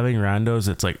yeah, having randos,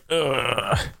 it's like,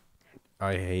 ugh.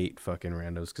 I hate fucking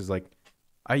randos because like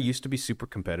I used to be super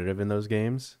competitive in those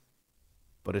games,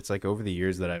 but it's like over the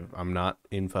years that I'm not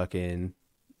in fucking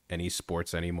any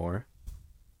sports anymore.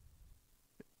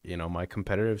 You know, my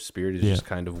competitive spirit is just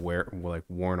kind of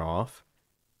worn off.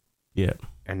 Yeah.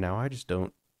 And now I just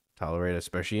don't tolerate,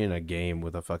 especially in a game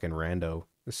with a fucking rando,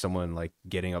 someone like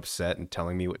getting upset and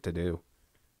telling me what to do.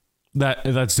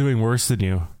 That's doing worse than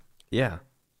you. Yeah.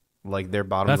 Like they're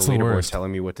bottom of the leaderboard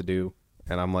telling me what to do.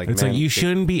 And I'm like, it's like you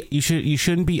shouldn't be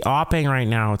opping right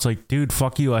now. It's like, dude,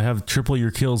 fuck you. I have triple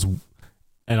your kills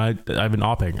and I've been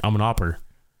opping. I'm an opper.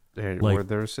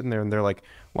 They're sitting there and they're like,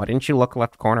 why didn't you look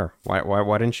left corner?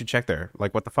 Why didn't you check there?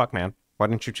 Like, what the fuck, man? Why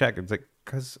didn't you check? It's like,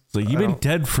 because you've been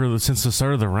dead since the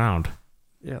start of the round.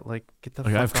 Yeah, like get the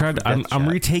fuck I've tried. I'm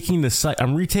retaking the site.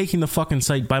 I'm retaking the fucking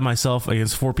site by myself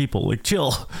against 4 people. Like,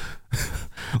 chill.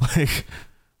 Like,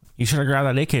 you should have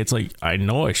grabbed that AK. It's like I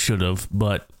know I should have,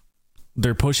 but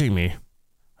they're pushing me.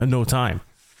 I have no time.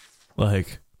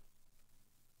 Like,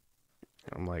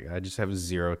 I'm like, I just have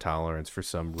zero tolerance for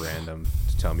some random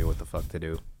to tell me what the fuck to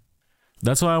do.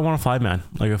 That's why I want a 5-man.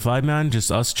 Like a 5-man,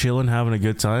 just us chilling, having a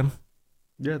good time.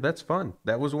 Yeah, that's fun.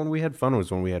 That was when we had fun.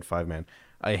 Was when we had 5-man.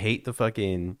 I hate the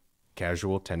fucking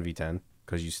casual 10v10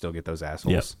 because you still get those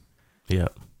assholes. Yeah.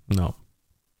 No.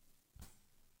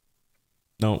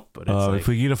 But like, if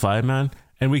we get a 5-man,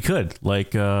 and we could,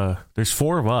 like, there's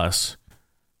 4 of us.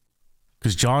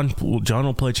 Because John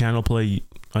will play, Chan will play.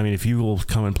 I mean, if you will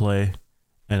come and play,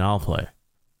 and I'll play.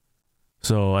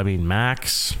 So, I mean,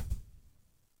 Max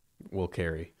will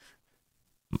carry.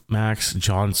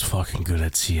 John's fucking good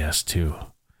at CS too.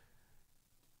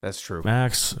 That's true.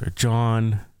 Max or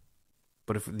John.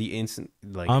 But if the instant,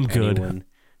 like, I'm good.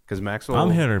 Because Maxwell. I'm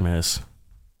hit or miss.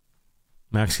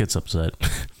 Max gets upset.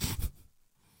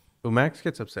 Well, Max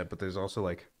gets upset, but there's also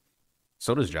like,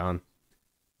 so does John.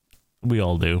 We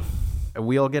all do.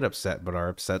 We all get upset, but our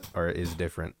upset is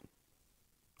different.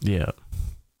 Yeah.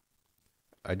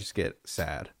 I just get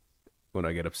sad when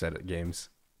I get upset at games.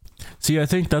 See, I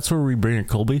think that's where we bring in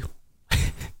Colby.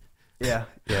 Yeah,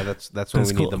 that's when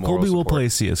we need the moral Colby will support. play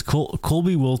CS.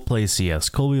 Colby will play CS.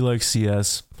 Colby likes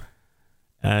CS,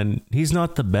 and he's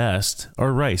not the best.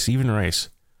 Or Rice, even Rice.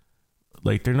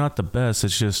 Like, they're not the best.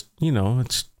 It's just,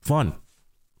 it's fun.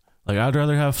 Like, I'd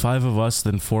rather have 5 of us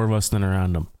than 4 of us than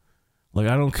around them. Like,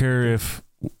 I don't care if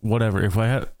whatever. If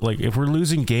we're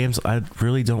losing games, I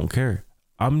really don't care.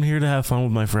 I'm here to have fun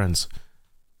with my friends.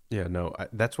 Yeah, no,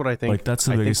 that's what I think. Like, that's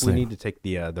the biggest thing. thing. We need to take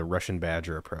the Russian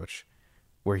Badger approach,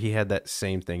 where he had that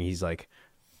same thing. He's like,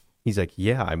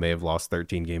 yeah, I may have lost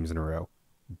 13 games in a row,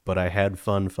 but I had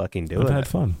fun fucking doing it. I've had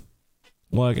fun.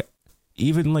 Like,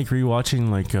 even like rewatching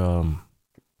like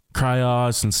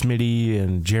Cryos and Smitty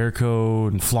and Jericho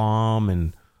and Flom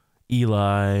and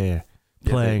Eli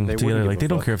playing together. Like, they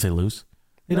don't care if they lose.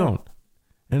 They don't.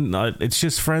 And it's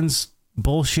just friends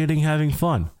bullshitting, having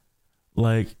fun.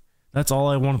 Like, that's all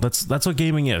I want. That's what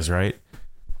gaming is, right?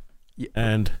 Yeah,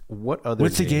 and what other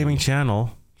with the gaming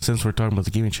channel, since we're talking about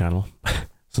the gaming channel,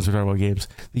 since we're talking about games,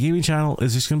 the gaming channel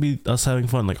is just gonna be us having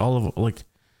fun. Like,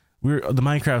 we're the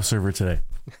Minecraft server today.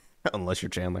 Unless you're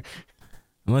Chandler.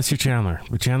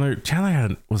 But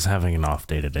Chandler was having an off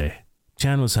day today.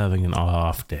 Chan was having an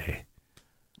off day.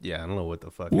 Yeah, I don't know what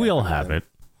the fuck. We all have it.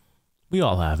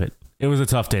 It was a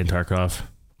tough day in Tarkov.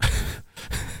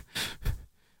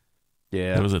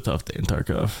 Yeah, it was a tough day in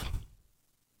Tarkov.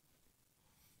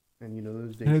 And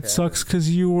those days. And it sucks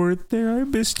because you weren't there. I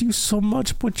missed you so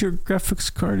much, but your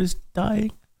graphics card is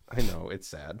dying. I know, it's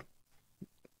sad.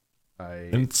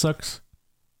 And it sucks.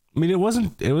 I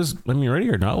mean, Ready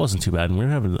or Not wasn't too bad, and we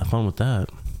were having fun with that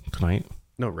tonight.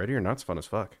 No, Ready or Not's fun as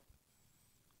fuck.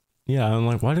 Yeah, I'm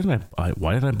like, why didn't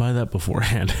I buy that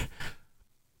beforehand?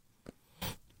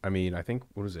 I mean, I think,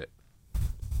 what is it?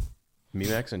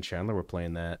 Max and Chandler were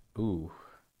playing that. Ooh.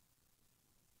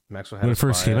 Maxwell had When it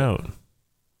first came out.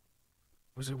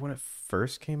 Was it when it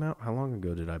first came out? How long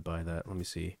ago did I buy that? Let me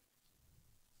see.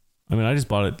 I mean, I just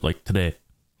bought it like today.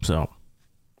 So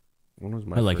When was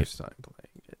my first time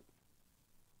playing it?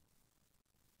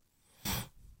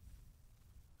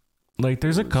 Like,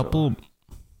 there's a couple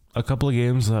of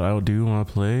games that I do want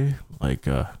to play. Like,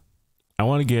 I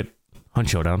want to get Hunt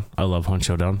Showdown. I love Hunt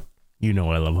Showdown. You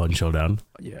know I love Hunt Showdown.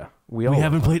 Yeah. We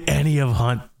haven't played any of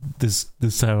Hunt this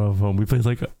time of home. We played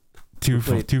like two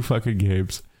fucking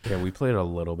games. Yeah, we played a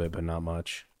little bit, but not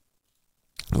much.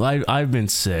 I've been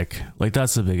sick. Like,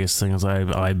 that's the biggest thing is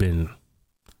I've been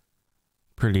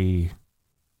pretty.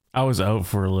 I was out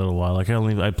for a little while. Like,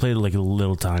 I played like a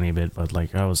little tiny bit, but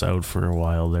like I was out for a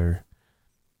while there.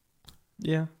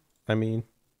 Yeah, I mean,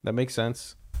 that makes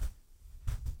sense.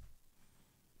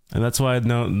 And that's why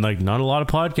not a lot of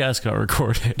podcasts got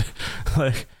recorded.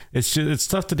 Like, it's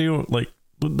tough to do. Like,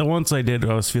 the ones I did,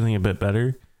 I was feeling a bit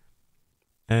better.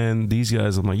 And these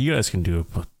guys, I'm like, you guys can do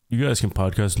it. You guys can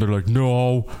podcast. And they're like,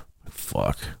 no.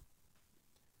 Fuck.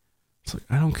 It's like,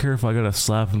 I don't care if I gotta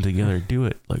slap them together. Do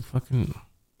it. Like, fucking.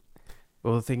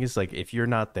 Well, the thing is, like, if you're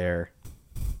not there,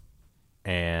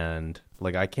 and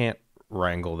like, I can't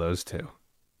wrangle those two.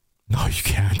 No, you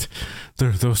can't.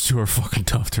 Those two are fucking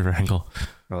tough to wrangle.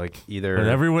 Like, either. But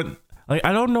everyone, like,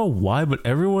 I don't know why, but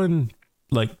everyone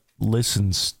like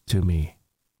listens to me.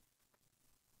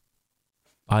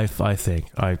 I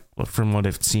think from what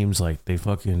it seems like, they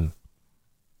fucking.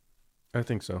 I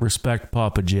think so. Respect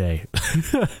Papa J.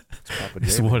 Papa J,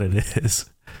 is what it is.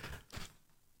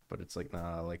 But it's like,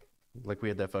 nah, like we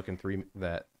had that fucking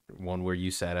that one where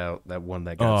you sat out, that one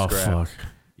that got scrapped. Oh, fuck.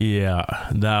 Yeah,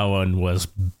 that one was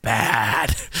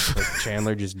bad. Like,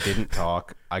 Chandler just didn't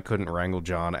talk. I couldn't wrangle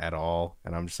John at all.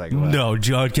 And I'm just like, what? No,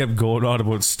 John kept going on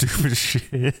about stupid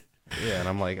shit. Yeah, and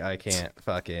I'm like, I can't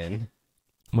fucking.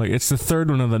 I'm like, it's the third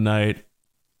one of the night.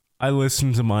 I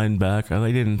listened to mine back.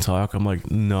 I didn't talk. I'm like,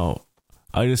 no.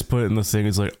 I just put it in the thing.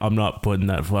 It's like, I'm not putting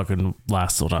that fucking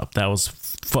last one up. That was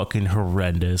fucking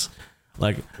horrendous.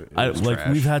 Like,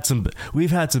 we've had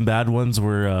some bad ones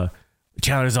where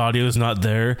Chandler's audio is not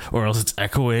there, or else it's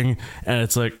echoing, and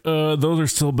it's like, those are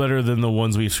still better than the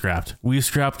ones we've scrapped. We've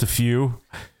scrapped a few,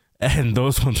 and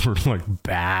those ones were like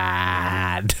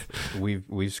bad.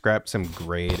 We've scrapped some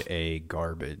grade A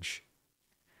garbage.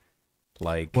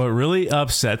 Like, what really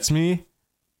upsets me,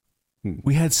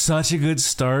 we had such a good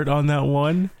start on that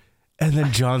one, and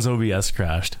then John's OBS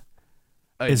crashed.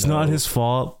 It's not his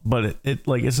fault, but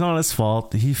it's not his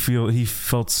fault. He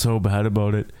felt so bad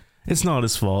about it. It's not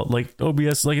his fault. Like,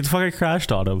 OBS, like, it fucking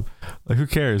crashed on him. Like, who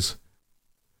cares?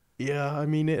 Yeah, I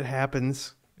mean, it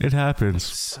happens. It happens.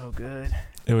 So good.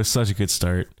 It was such a good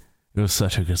start.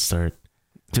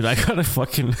 Dude, I gotta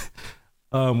fucking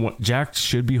Jack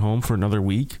should be home for another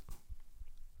week.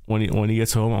 When he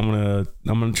gets home, I'm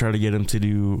gonna try to get him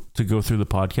to go through the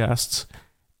podcasts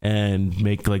and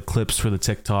make like clips for the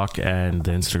TikTok and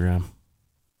the Instagram.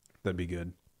 That'd be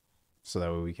good. So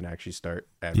that way we can actually start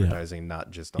advertising,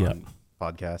 not just on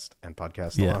podcast and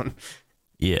podcast alone.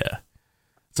 Yeah.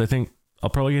 So I think I'll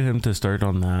probably get him to start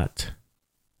on that.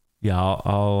 Yeah,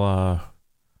 I'll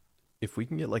if we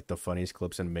can get like the funniest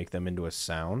clips and make them into a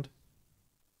sound,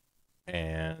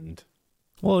 and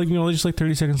well, just like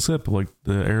 30-second clip of like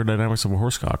the aerodynamics of a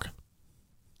horsecock.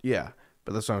 Yeah,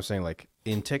 but that's what I'm saying. Like,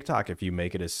 in TikTok, if you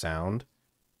make it a sound,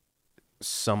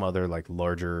 some other like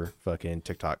larger fucking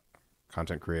TikTok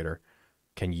content creator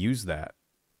can use that,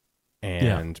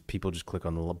 and people just click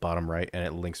on the bottom right and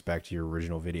it links back to your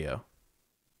original video.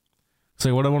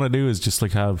 So what I want to do is just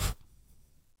like have,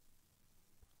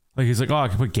 like, he's like, oh, I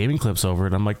can put gaming clips over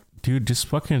it. I'm like, dude, just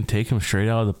fucking take them straight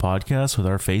out of the podcast with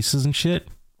our faces and shit.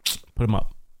 Put them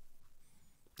up.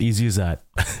 Easy as that.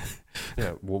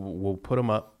 Yeah, we'll put them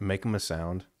up, make them a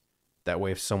sound. That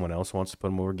way, if someone else wants to put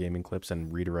them over gaming clips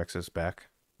and redirects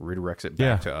it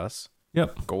back to us.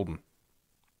 Yep. Golden.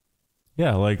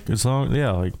 Yeah, like, as long,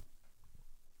 like,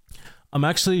 I'm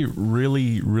actually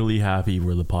really, really happy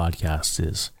where the podcast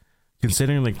is.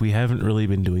 Considering, like, we haven't really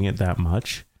been doing it that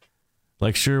much.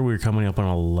 Like, sure, we're coming up on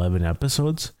 11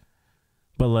 episodes,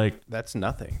 but, like, that's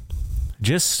nothing.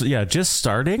 Just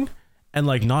starting and,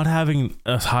 like, not having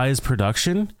as high as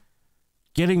production,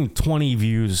 getting 20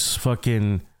 views,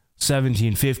 fucking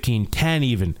 17, 15, 10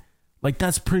 even. Like,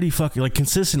 that's pretty fucking, like,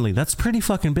 consistently, that's pretty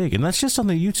fucking big. And that's just on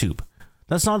the YouTube.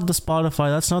 That's not the Spotify.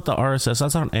 That's not the RSS.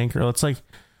 That's not Anchor. That's, like,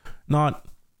 not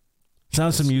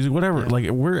Sounds of Music, whatever. Yeah. Like,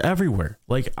 we're everywhere.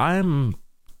 Like, I'm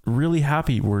really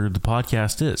happy where the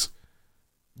podcast is.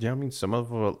 Yeah, I mean, some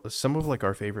of like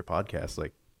our favorite podcasts,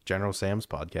 like General Sam's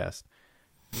podcast,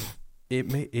 it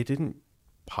didn't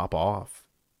pop off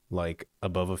like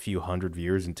above a few hundred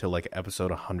views until like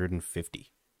episode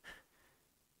 150.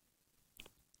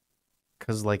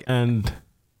 Cause like, And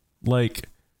like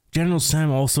General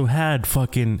Sam also had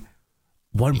fucking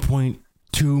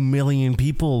 1.2 million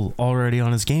people already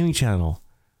on his gaming channel.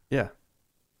 yeah,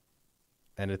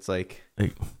 and it's like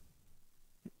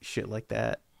shit like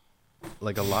that.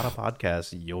 Like a lot of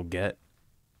podcasts, you'll get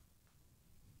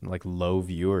like low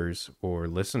viewers or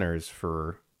listeners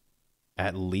for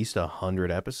at least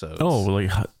 100 episodes. Oh, like,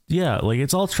 yeah, like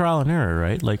it's all trial and error,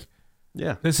 right? Like,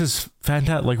 yeah, this is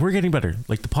fantastic. Like, we're getting better.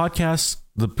 Like, the podcast,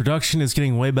 the production is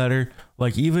getting way better.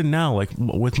 Like, even now, like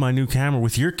with my new camera,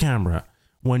 with your camera,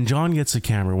 when John gets a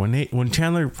camera, when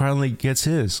Chandler finally gets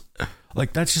his,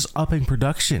 like, that's just upping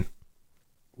production.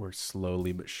 we're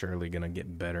slowly but surely gonna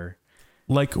get better.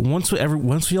 Like, once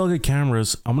we all get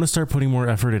cameras, I'm gonna start putting more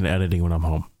effort into editing when I'm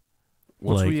home.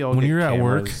 Once like, we all when get you're at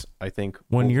work, cameras, I think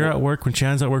when you're at work, when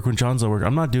Chan's at work, when John's at work,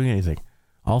 I'm not doing anything.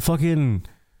 I'll fucking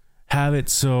have it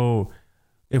so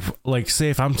if, like, say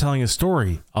if I'm telling a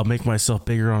story, I'll make myself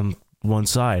bigger on one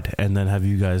side and then have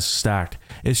you guys stacked.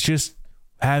 It's just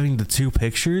having the two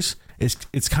pictures.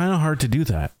 It's kind of hard to do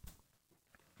that.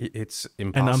 it's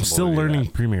impossible. And I'm still to do learning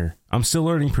that. Premiere. I'm still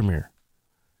learning Premiere.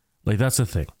 Like, that's the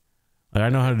thing. Like, I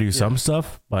know how to do some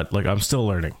stuff, but like, I'm still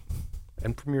learning.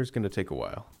 And Premiere's gonna take a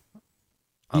while.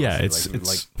 Yeah, Honestly, it's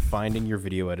like finding your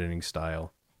video editing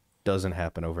style doesn't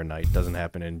happen overnight. Doesn't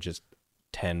happen in just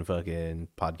 10 fucking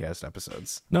podcast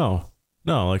episodes. No,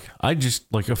 like, I just,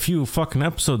 like, a few fucking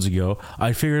episodes ago,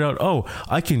 I figured out, oh,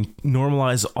 I can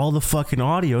normalize all the fucking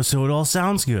audio so it all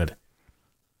sounds good.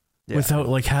 Yeah. Without,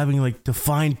 like, having, like, to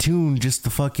fine tune just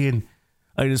the fucking,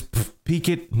 I just peak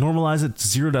it, normalize it to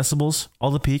 0 decibels,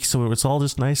 all the peaks, so it's all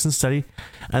just nice and steady.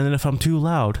 And then if I'm too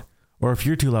loud, or if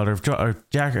you're too loud, or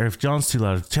if John's too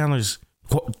loud, if Chandler's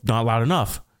not loud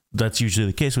enough, that's usually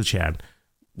the case with Chad.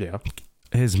 Yeah.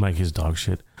 His mic is dog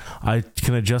shit. I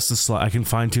can adjust the slide. I can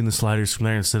fine tune the sliders from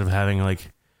there instead of having like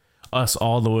us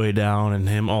all the way down and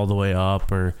him all the way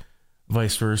up, or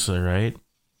vice versa, right?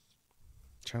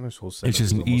 Chandler's whole setup It's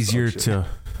just is almost easier dog shit. to.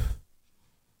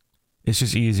 It's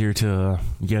just easier to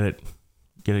get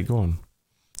it going.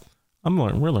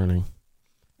 We're learning.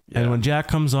 Yeah. And when Jack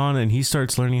comes on and he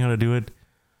starts learning how to do it,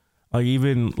 like,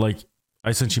 even like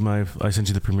I sent you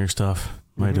the Premiere stuff,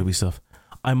 my Adobe stuff.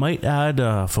 I might add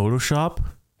Photoshop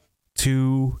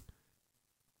to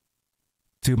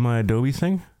my Adobe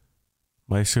thing,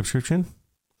 my subscription,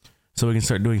 so we can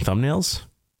start doing thumbnails.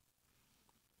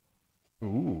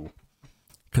 Ooh.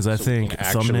 Because I So we think can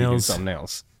actually do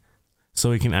thumbnails.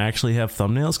 So we can actually have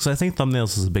thumbnails, because I think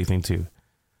thumbnails is a big thing too.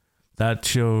 That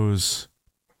shows,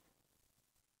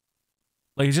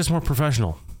 like, it's just more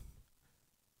professional.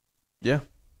 Yeah.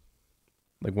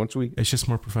 Like It's just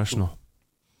more professional.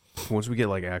 once we get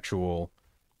like actual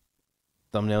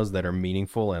thumbnails that are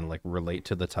meaningful and like relate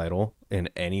to the title in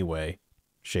any way,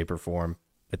 shape or form,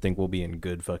 I think we'll be in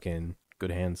good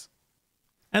hands.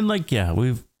 And like, yeah,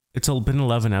 it's been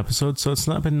 11 episodes, so it's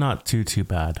not too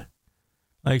bad.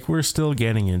 Like, we're still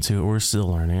getting into it. We're still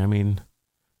learning. I mean,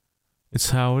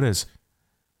 it's how it is.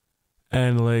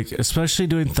 And like, especially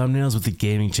doing thumbnails with the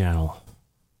gaming channel.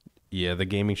 Yeah, the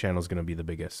gaming channel is going to be the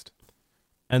biggest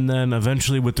And then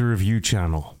eventually with the review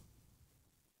channel.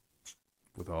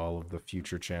 with all of the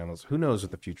future channels. Who knows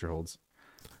what the future holds?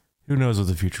 Who knows what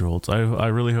the future holds? I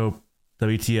really hope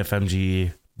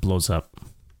WTFMG blows up.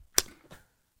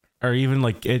 Or even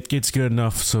like it gets good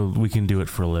enough so we can do it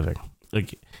for a living.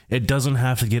 Like, it doesn't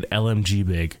have to get LMG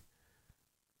big.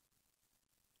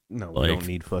 No, Like, we don't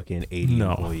need fucking 80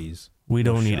 employees. We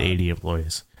don't need shot. 80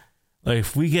 employees. Like,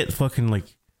 if we get fucking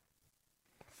like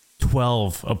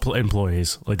 12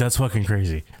 employees, like, that's fucking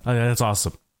crazy. Like, that's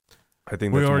awesome. I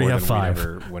think We that's already more have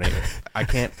than we'd 5. ever I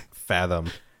can't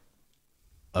fathom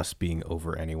us being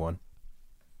over anyone.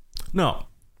 No.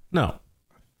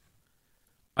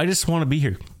 I just want to be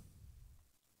here.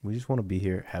 We just want to be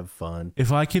here, have fun.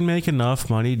 If I can make enough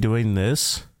money doing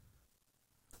this,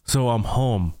 so I'm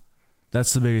home,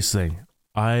 that's the biggest thing.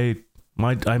 I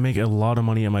make a lot of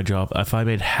money at my job. If I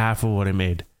made half of what I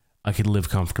made, I could live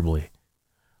comfortably.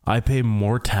 I pay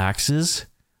more taxes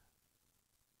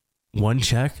one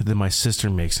check than my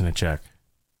sister makes in a check.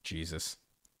 Jesus.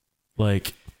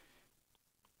 Like,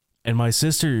 and my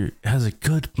sister has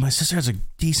a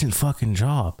decent fucking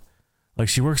job. Like,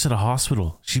 she works at a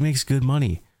hospital. She makes good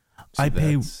money. See, I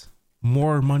pay that's-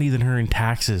 more money than her in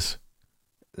taxes.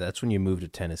 That's when you move to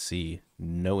Tennessee.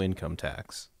 No income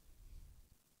tax.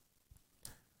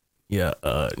 Yeah,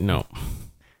 no.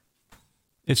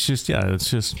 It's just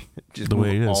Just the move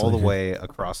way it is. all the Like, way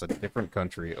across a different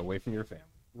country, away from your family,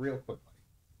 real quick.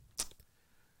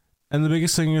 and the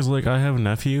biggest thing is, like, I have a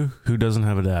nephew who doesn't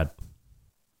have a dad.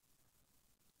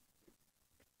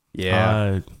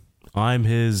 Yeah, I'm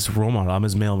his role model. I'm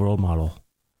his male role model.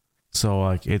 So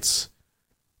like it's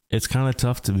kind of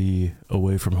tough to be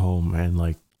away from home and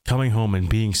like coming home and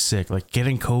being sick. Like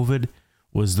getting COVID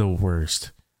was the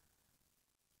worst.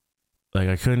 Like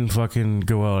I couldn't fucking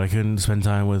go out. I couldn't spend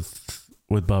time with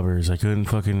bubbers. I couldn't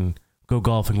fucking go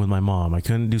golfing with my mom. I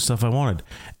couldn't do stuff I wanted.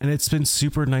 And it's been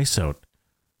super nice out,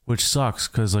 which sucks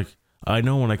because like I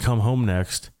know when I come home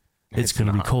next, it's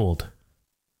gonna be cold.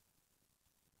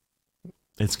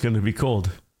 It's gonna be cold.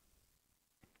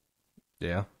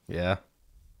 yeah.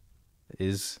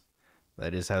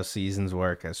 That is how seasons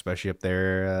work, especially up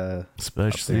there.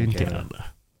 Especially in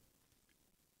Canada.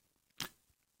 I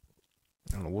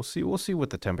don't know. We'll see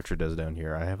what the temperature does down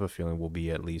here. I have a feeling we'll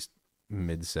be at least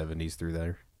mid-70s through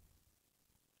there.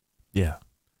 Yeah.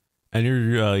 And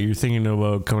you're thinking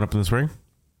about coming up in the spring?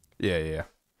 Yeah.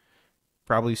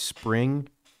 Probably spring,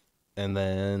 and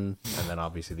then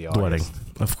obviously the August. Wedding.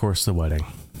 Of course, the wedding.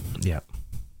 Yeah.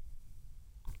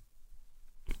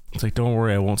 It's like, don't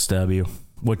worry, I won't stab you.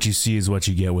 What you see is what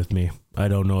you get with me. I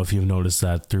don't know if you've noticed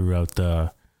that throughout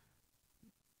the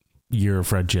year of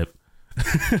friendship.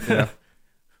 Yeah.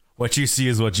 What you see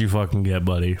is what you fucking get,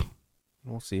 buddy.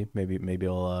 We'll see. Maybe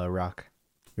I'll rock.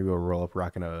 Maybe we'll roll up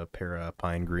rocking a pair of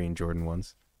pine green Jordan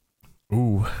ones.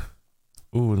 Ooh,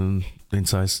 and then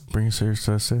bring a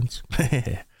size sense.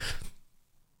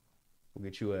 We'll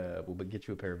get you a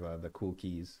pair of the cool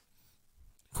keys.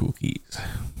 Cool keys.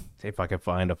 See if I can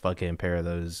find a fucking pair of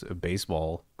those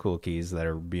baseball cool keys that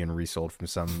are being resold from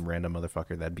some random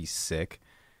motherfucker. That'd be sick.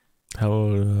 How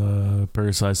about pair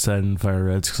of size 10 Fire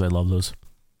Reds? Because I love those.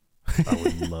 I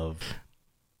would love.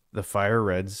 The Fire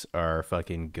Reds are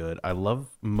fucking good. I love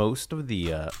most of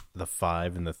the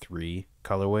 5 and the 3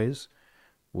 colorways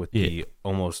with the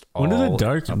almost all. When did the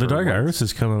dark ones.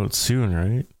 irises come out soon,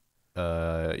 right?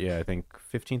 Yeah, I think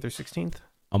 15th or 16th.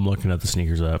 I'm looking at the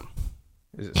sneakers app.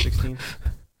 Is it 16th?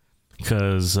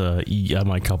 Because I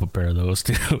might cop a pair of those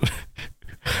too.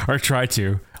 Or try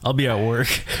to. I'll be at work.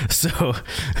 So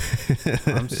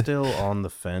I'm still on the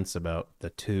fence about the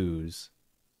 2s.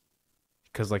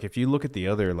 Because, like, if you look at the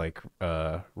other, like,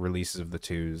 releases of the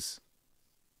 2s,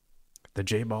 the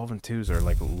J Balvin 2s are,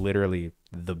 like, literally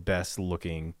the best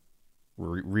looking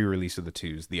re-release of the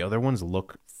 2s. The other ones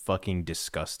look fucking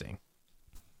disgusting.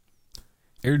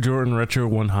 Air Jordan Retro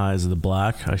 1 Highs, the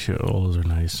black. Those are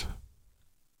nice.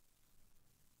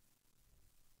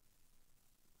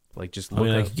 Like, just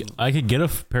look I could get a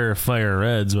pair of Fire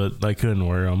Reds, but I couldn't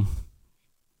wear them.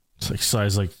 It's like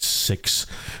size 6.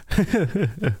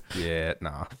 Yeah,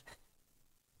 nah.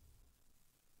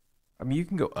 I mean, you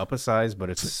can go up a size,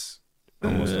 but it's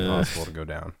almost impossible to go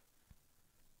down.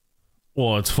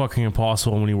 Well, it's fucking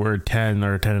impossible when you wear 10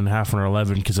 or 10 and a half or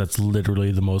 11 because that's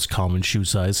literally the most common shoe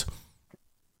size.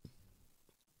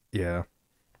 Yeah.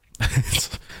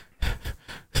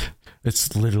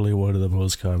 It's literally one of the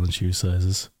most common shoe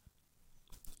sizes.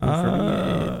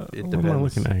 Well, it depends. What am I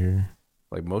looking at here?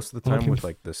 Like, most of the time with,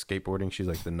 like, the skateboarding shoes,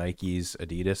 like the Nikes,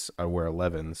 Adidas, I wear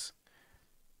 11s.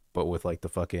 But with, like, the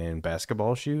fucking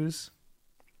basketball shoes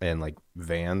and, like,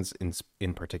 Vans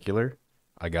in particular,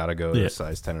 I gotta go to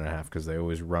size 10 and a half because they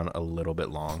always run a little bit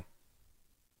long.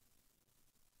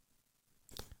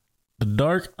 The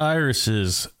Dark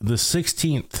Irises, the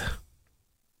 16th.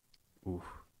 Ooh.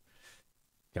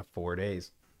 Got 4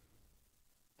 days.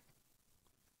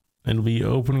 It'll be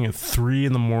opening at 3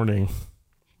 in the morning.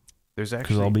 There's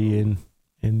actually... Because I'll be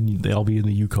I'll be in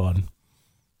the Yukon.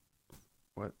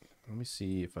 What? Let me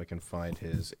see if I can find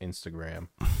his Instagram.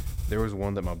 There was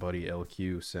one that my buddy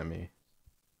LQ sent me.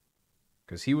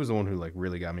 Because he was the one who, like,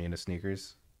 really got me into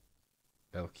sneakers.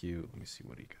 LQ, let me see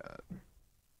what he got.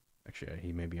 Actually,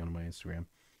 he may be on my Instagram.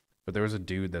 But there was a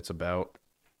dude that's about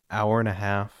hour and a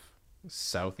half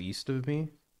southeast of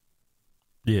me.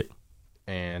 Yeah.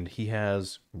 And he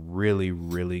has really,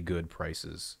 really good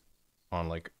prices on,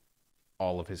 like,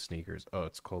 all of his sneakers. Oh,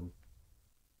 it's called...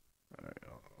 All right,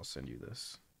 I'll send you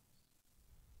this.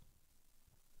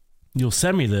 You'll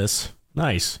send me this.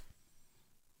 Nice.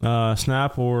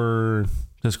 Snap or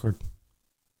Discord?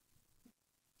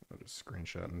 I'll just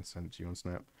screenshot and send it to you on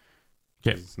Snap.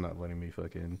 Okay. It's not letting me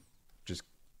fucking just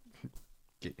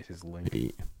get his link.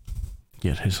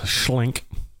 Get his schlink.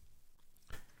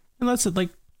 And that's it. Like,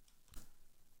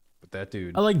 But that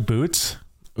dude... I like boots.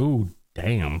 Ooh,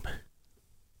 damn.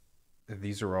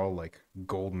 These are all, like,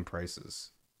 golden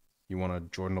prices. You want a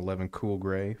Jordan 11 cool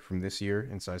gray from this year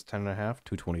in size 10.5,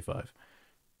 $225.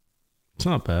 It's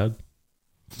not bad.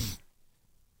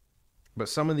 But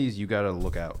some of these you got to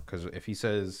look out because if he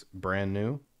says brand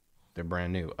new, they're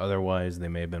brand new. Otherwise, they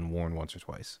may have been worn once or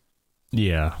twice.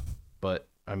 Yeah. But,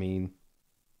 I mean,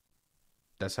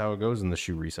 that's how it goes in the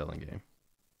shoe reselling game.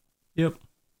 Yep.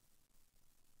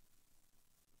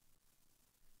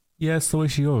 Yeah, it's the way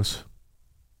she goes.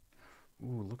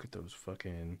 Ooh, look at those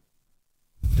fucking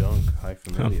Dunk High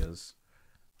Familias.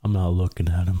 I'm not looking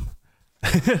at them.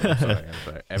 I'm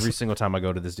sorry. Every single time I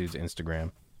go to this dude's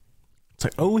Instagram, it's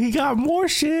like, oh, he got more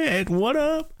shit. What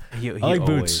up? He I like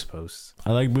boots. Posts.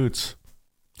 I like boots.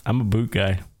 I'm a boot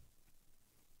guy.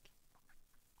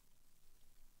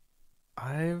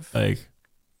 I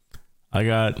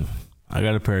got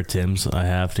a pair of Tims. I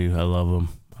have to. I love them.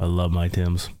 I love my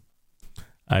Tims.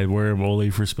 I wear them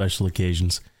only for special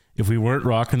occasions. If we weren't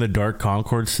rocking the dark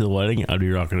Concords to the wedding, I'd be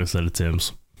rocking a set of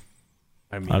Tims.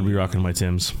 I'd be rocking my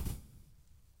Tims.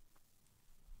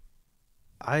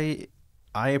 I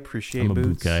appreciate I'm a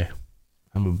boots.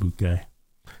 I'm a boot guy.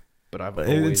 But I've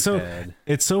always had...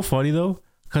 It's so funny though,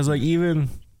 because like even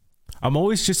I'm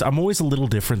always a little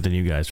different than you guys.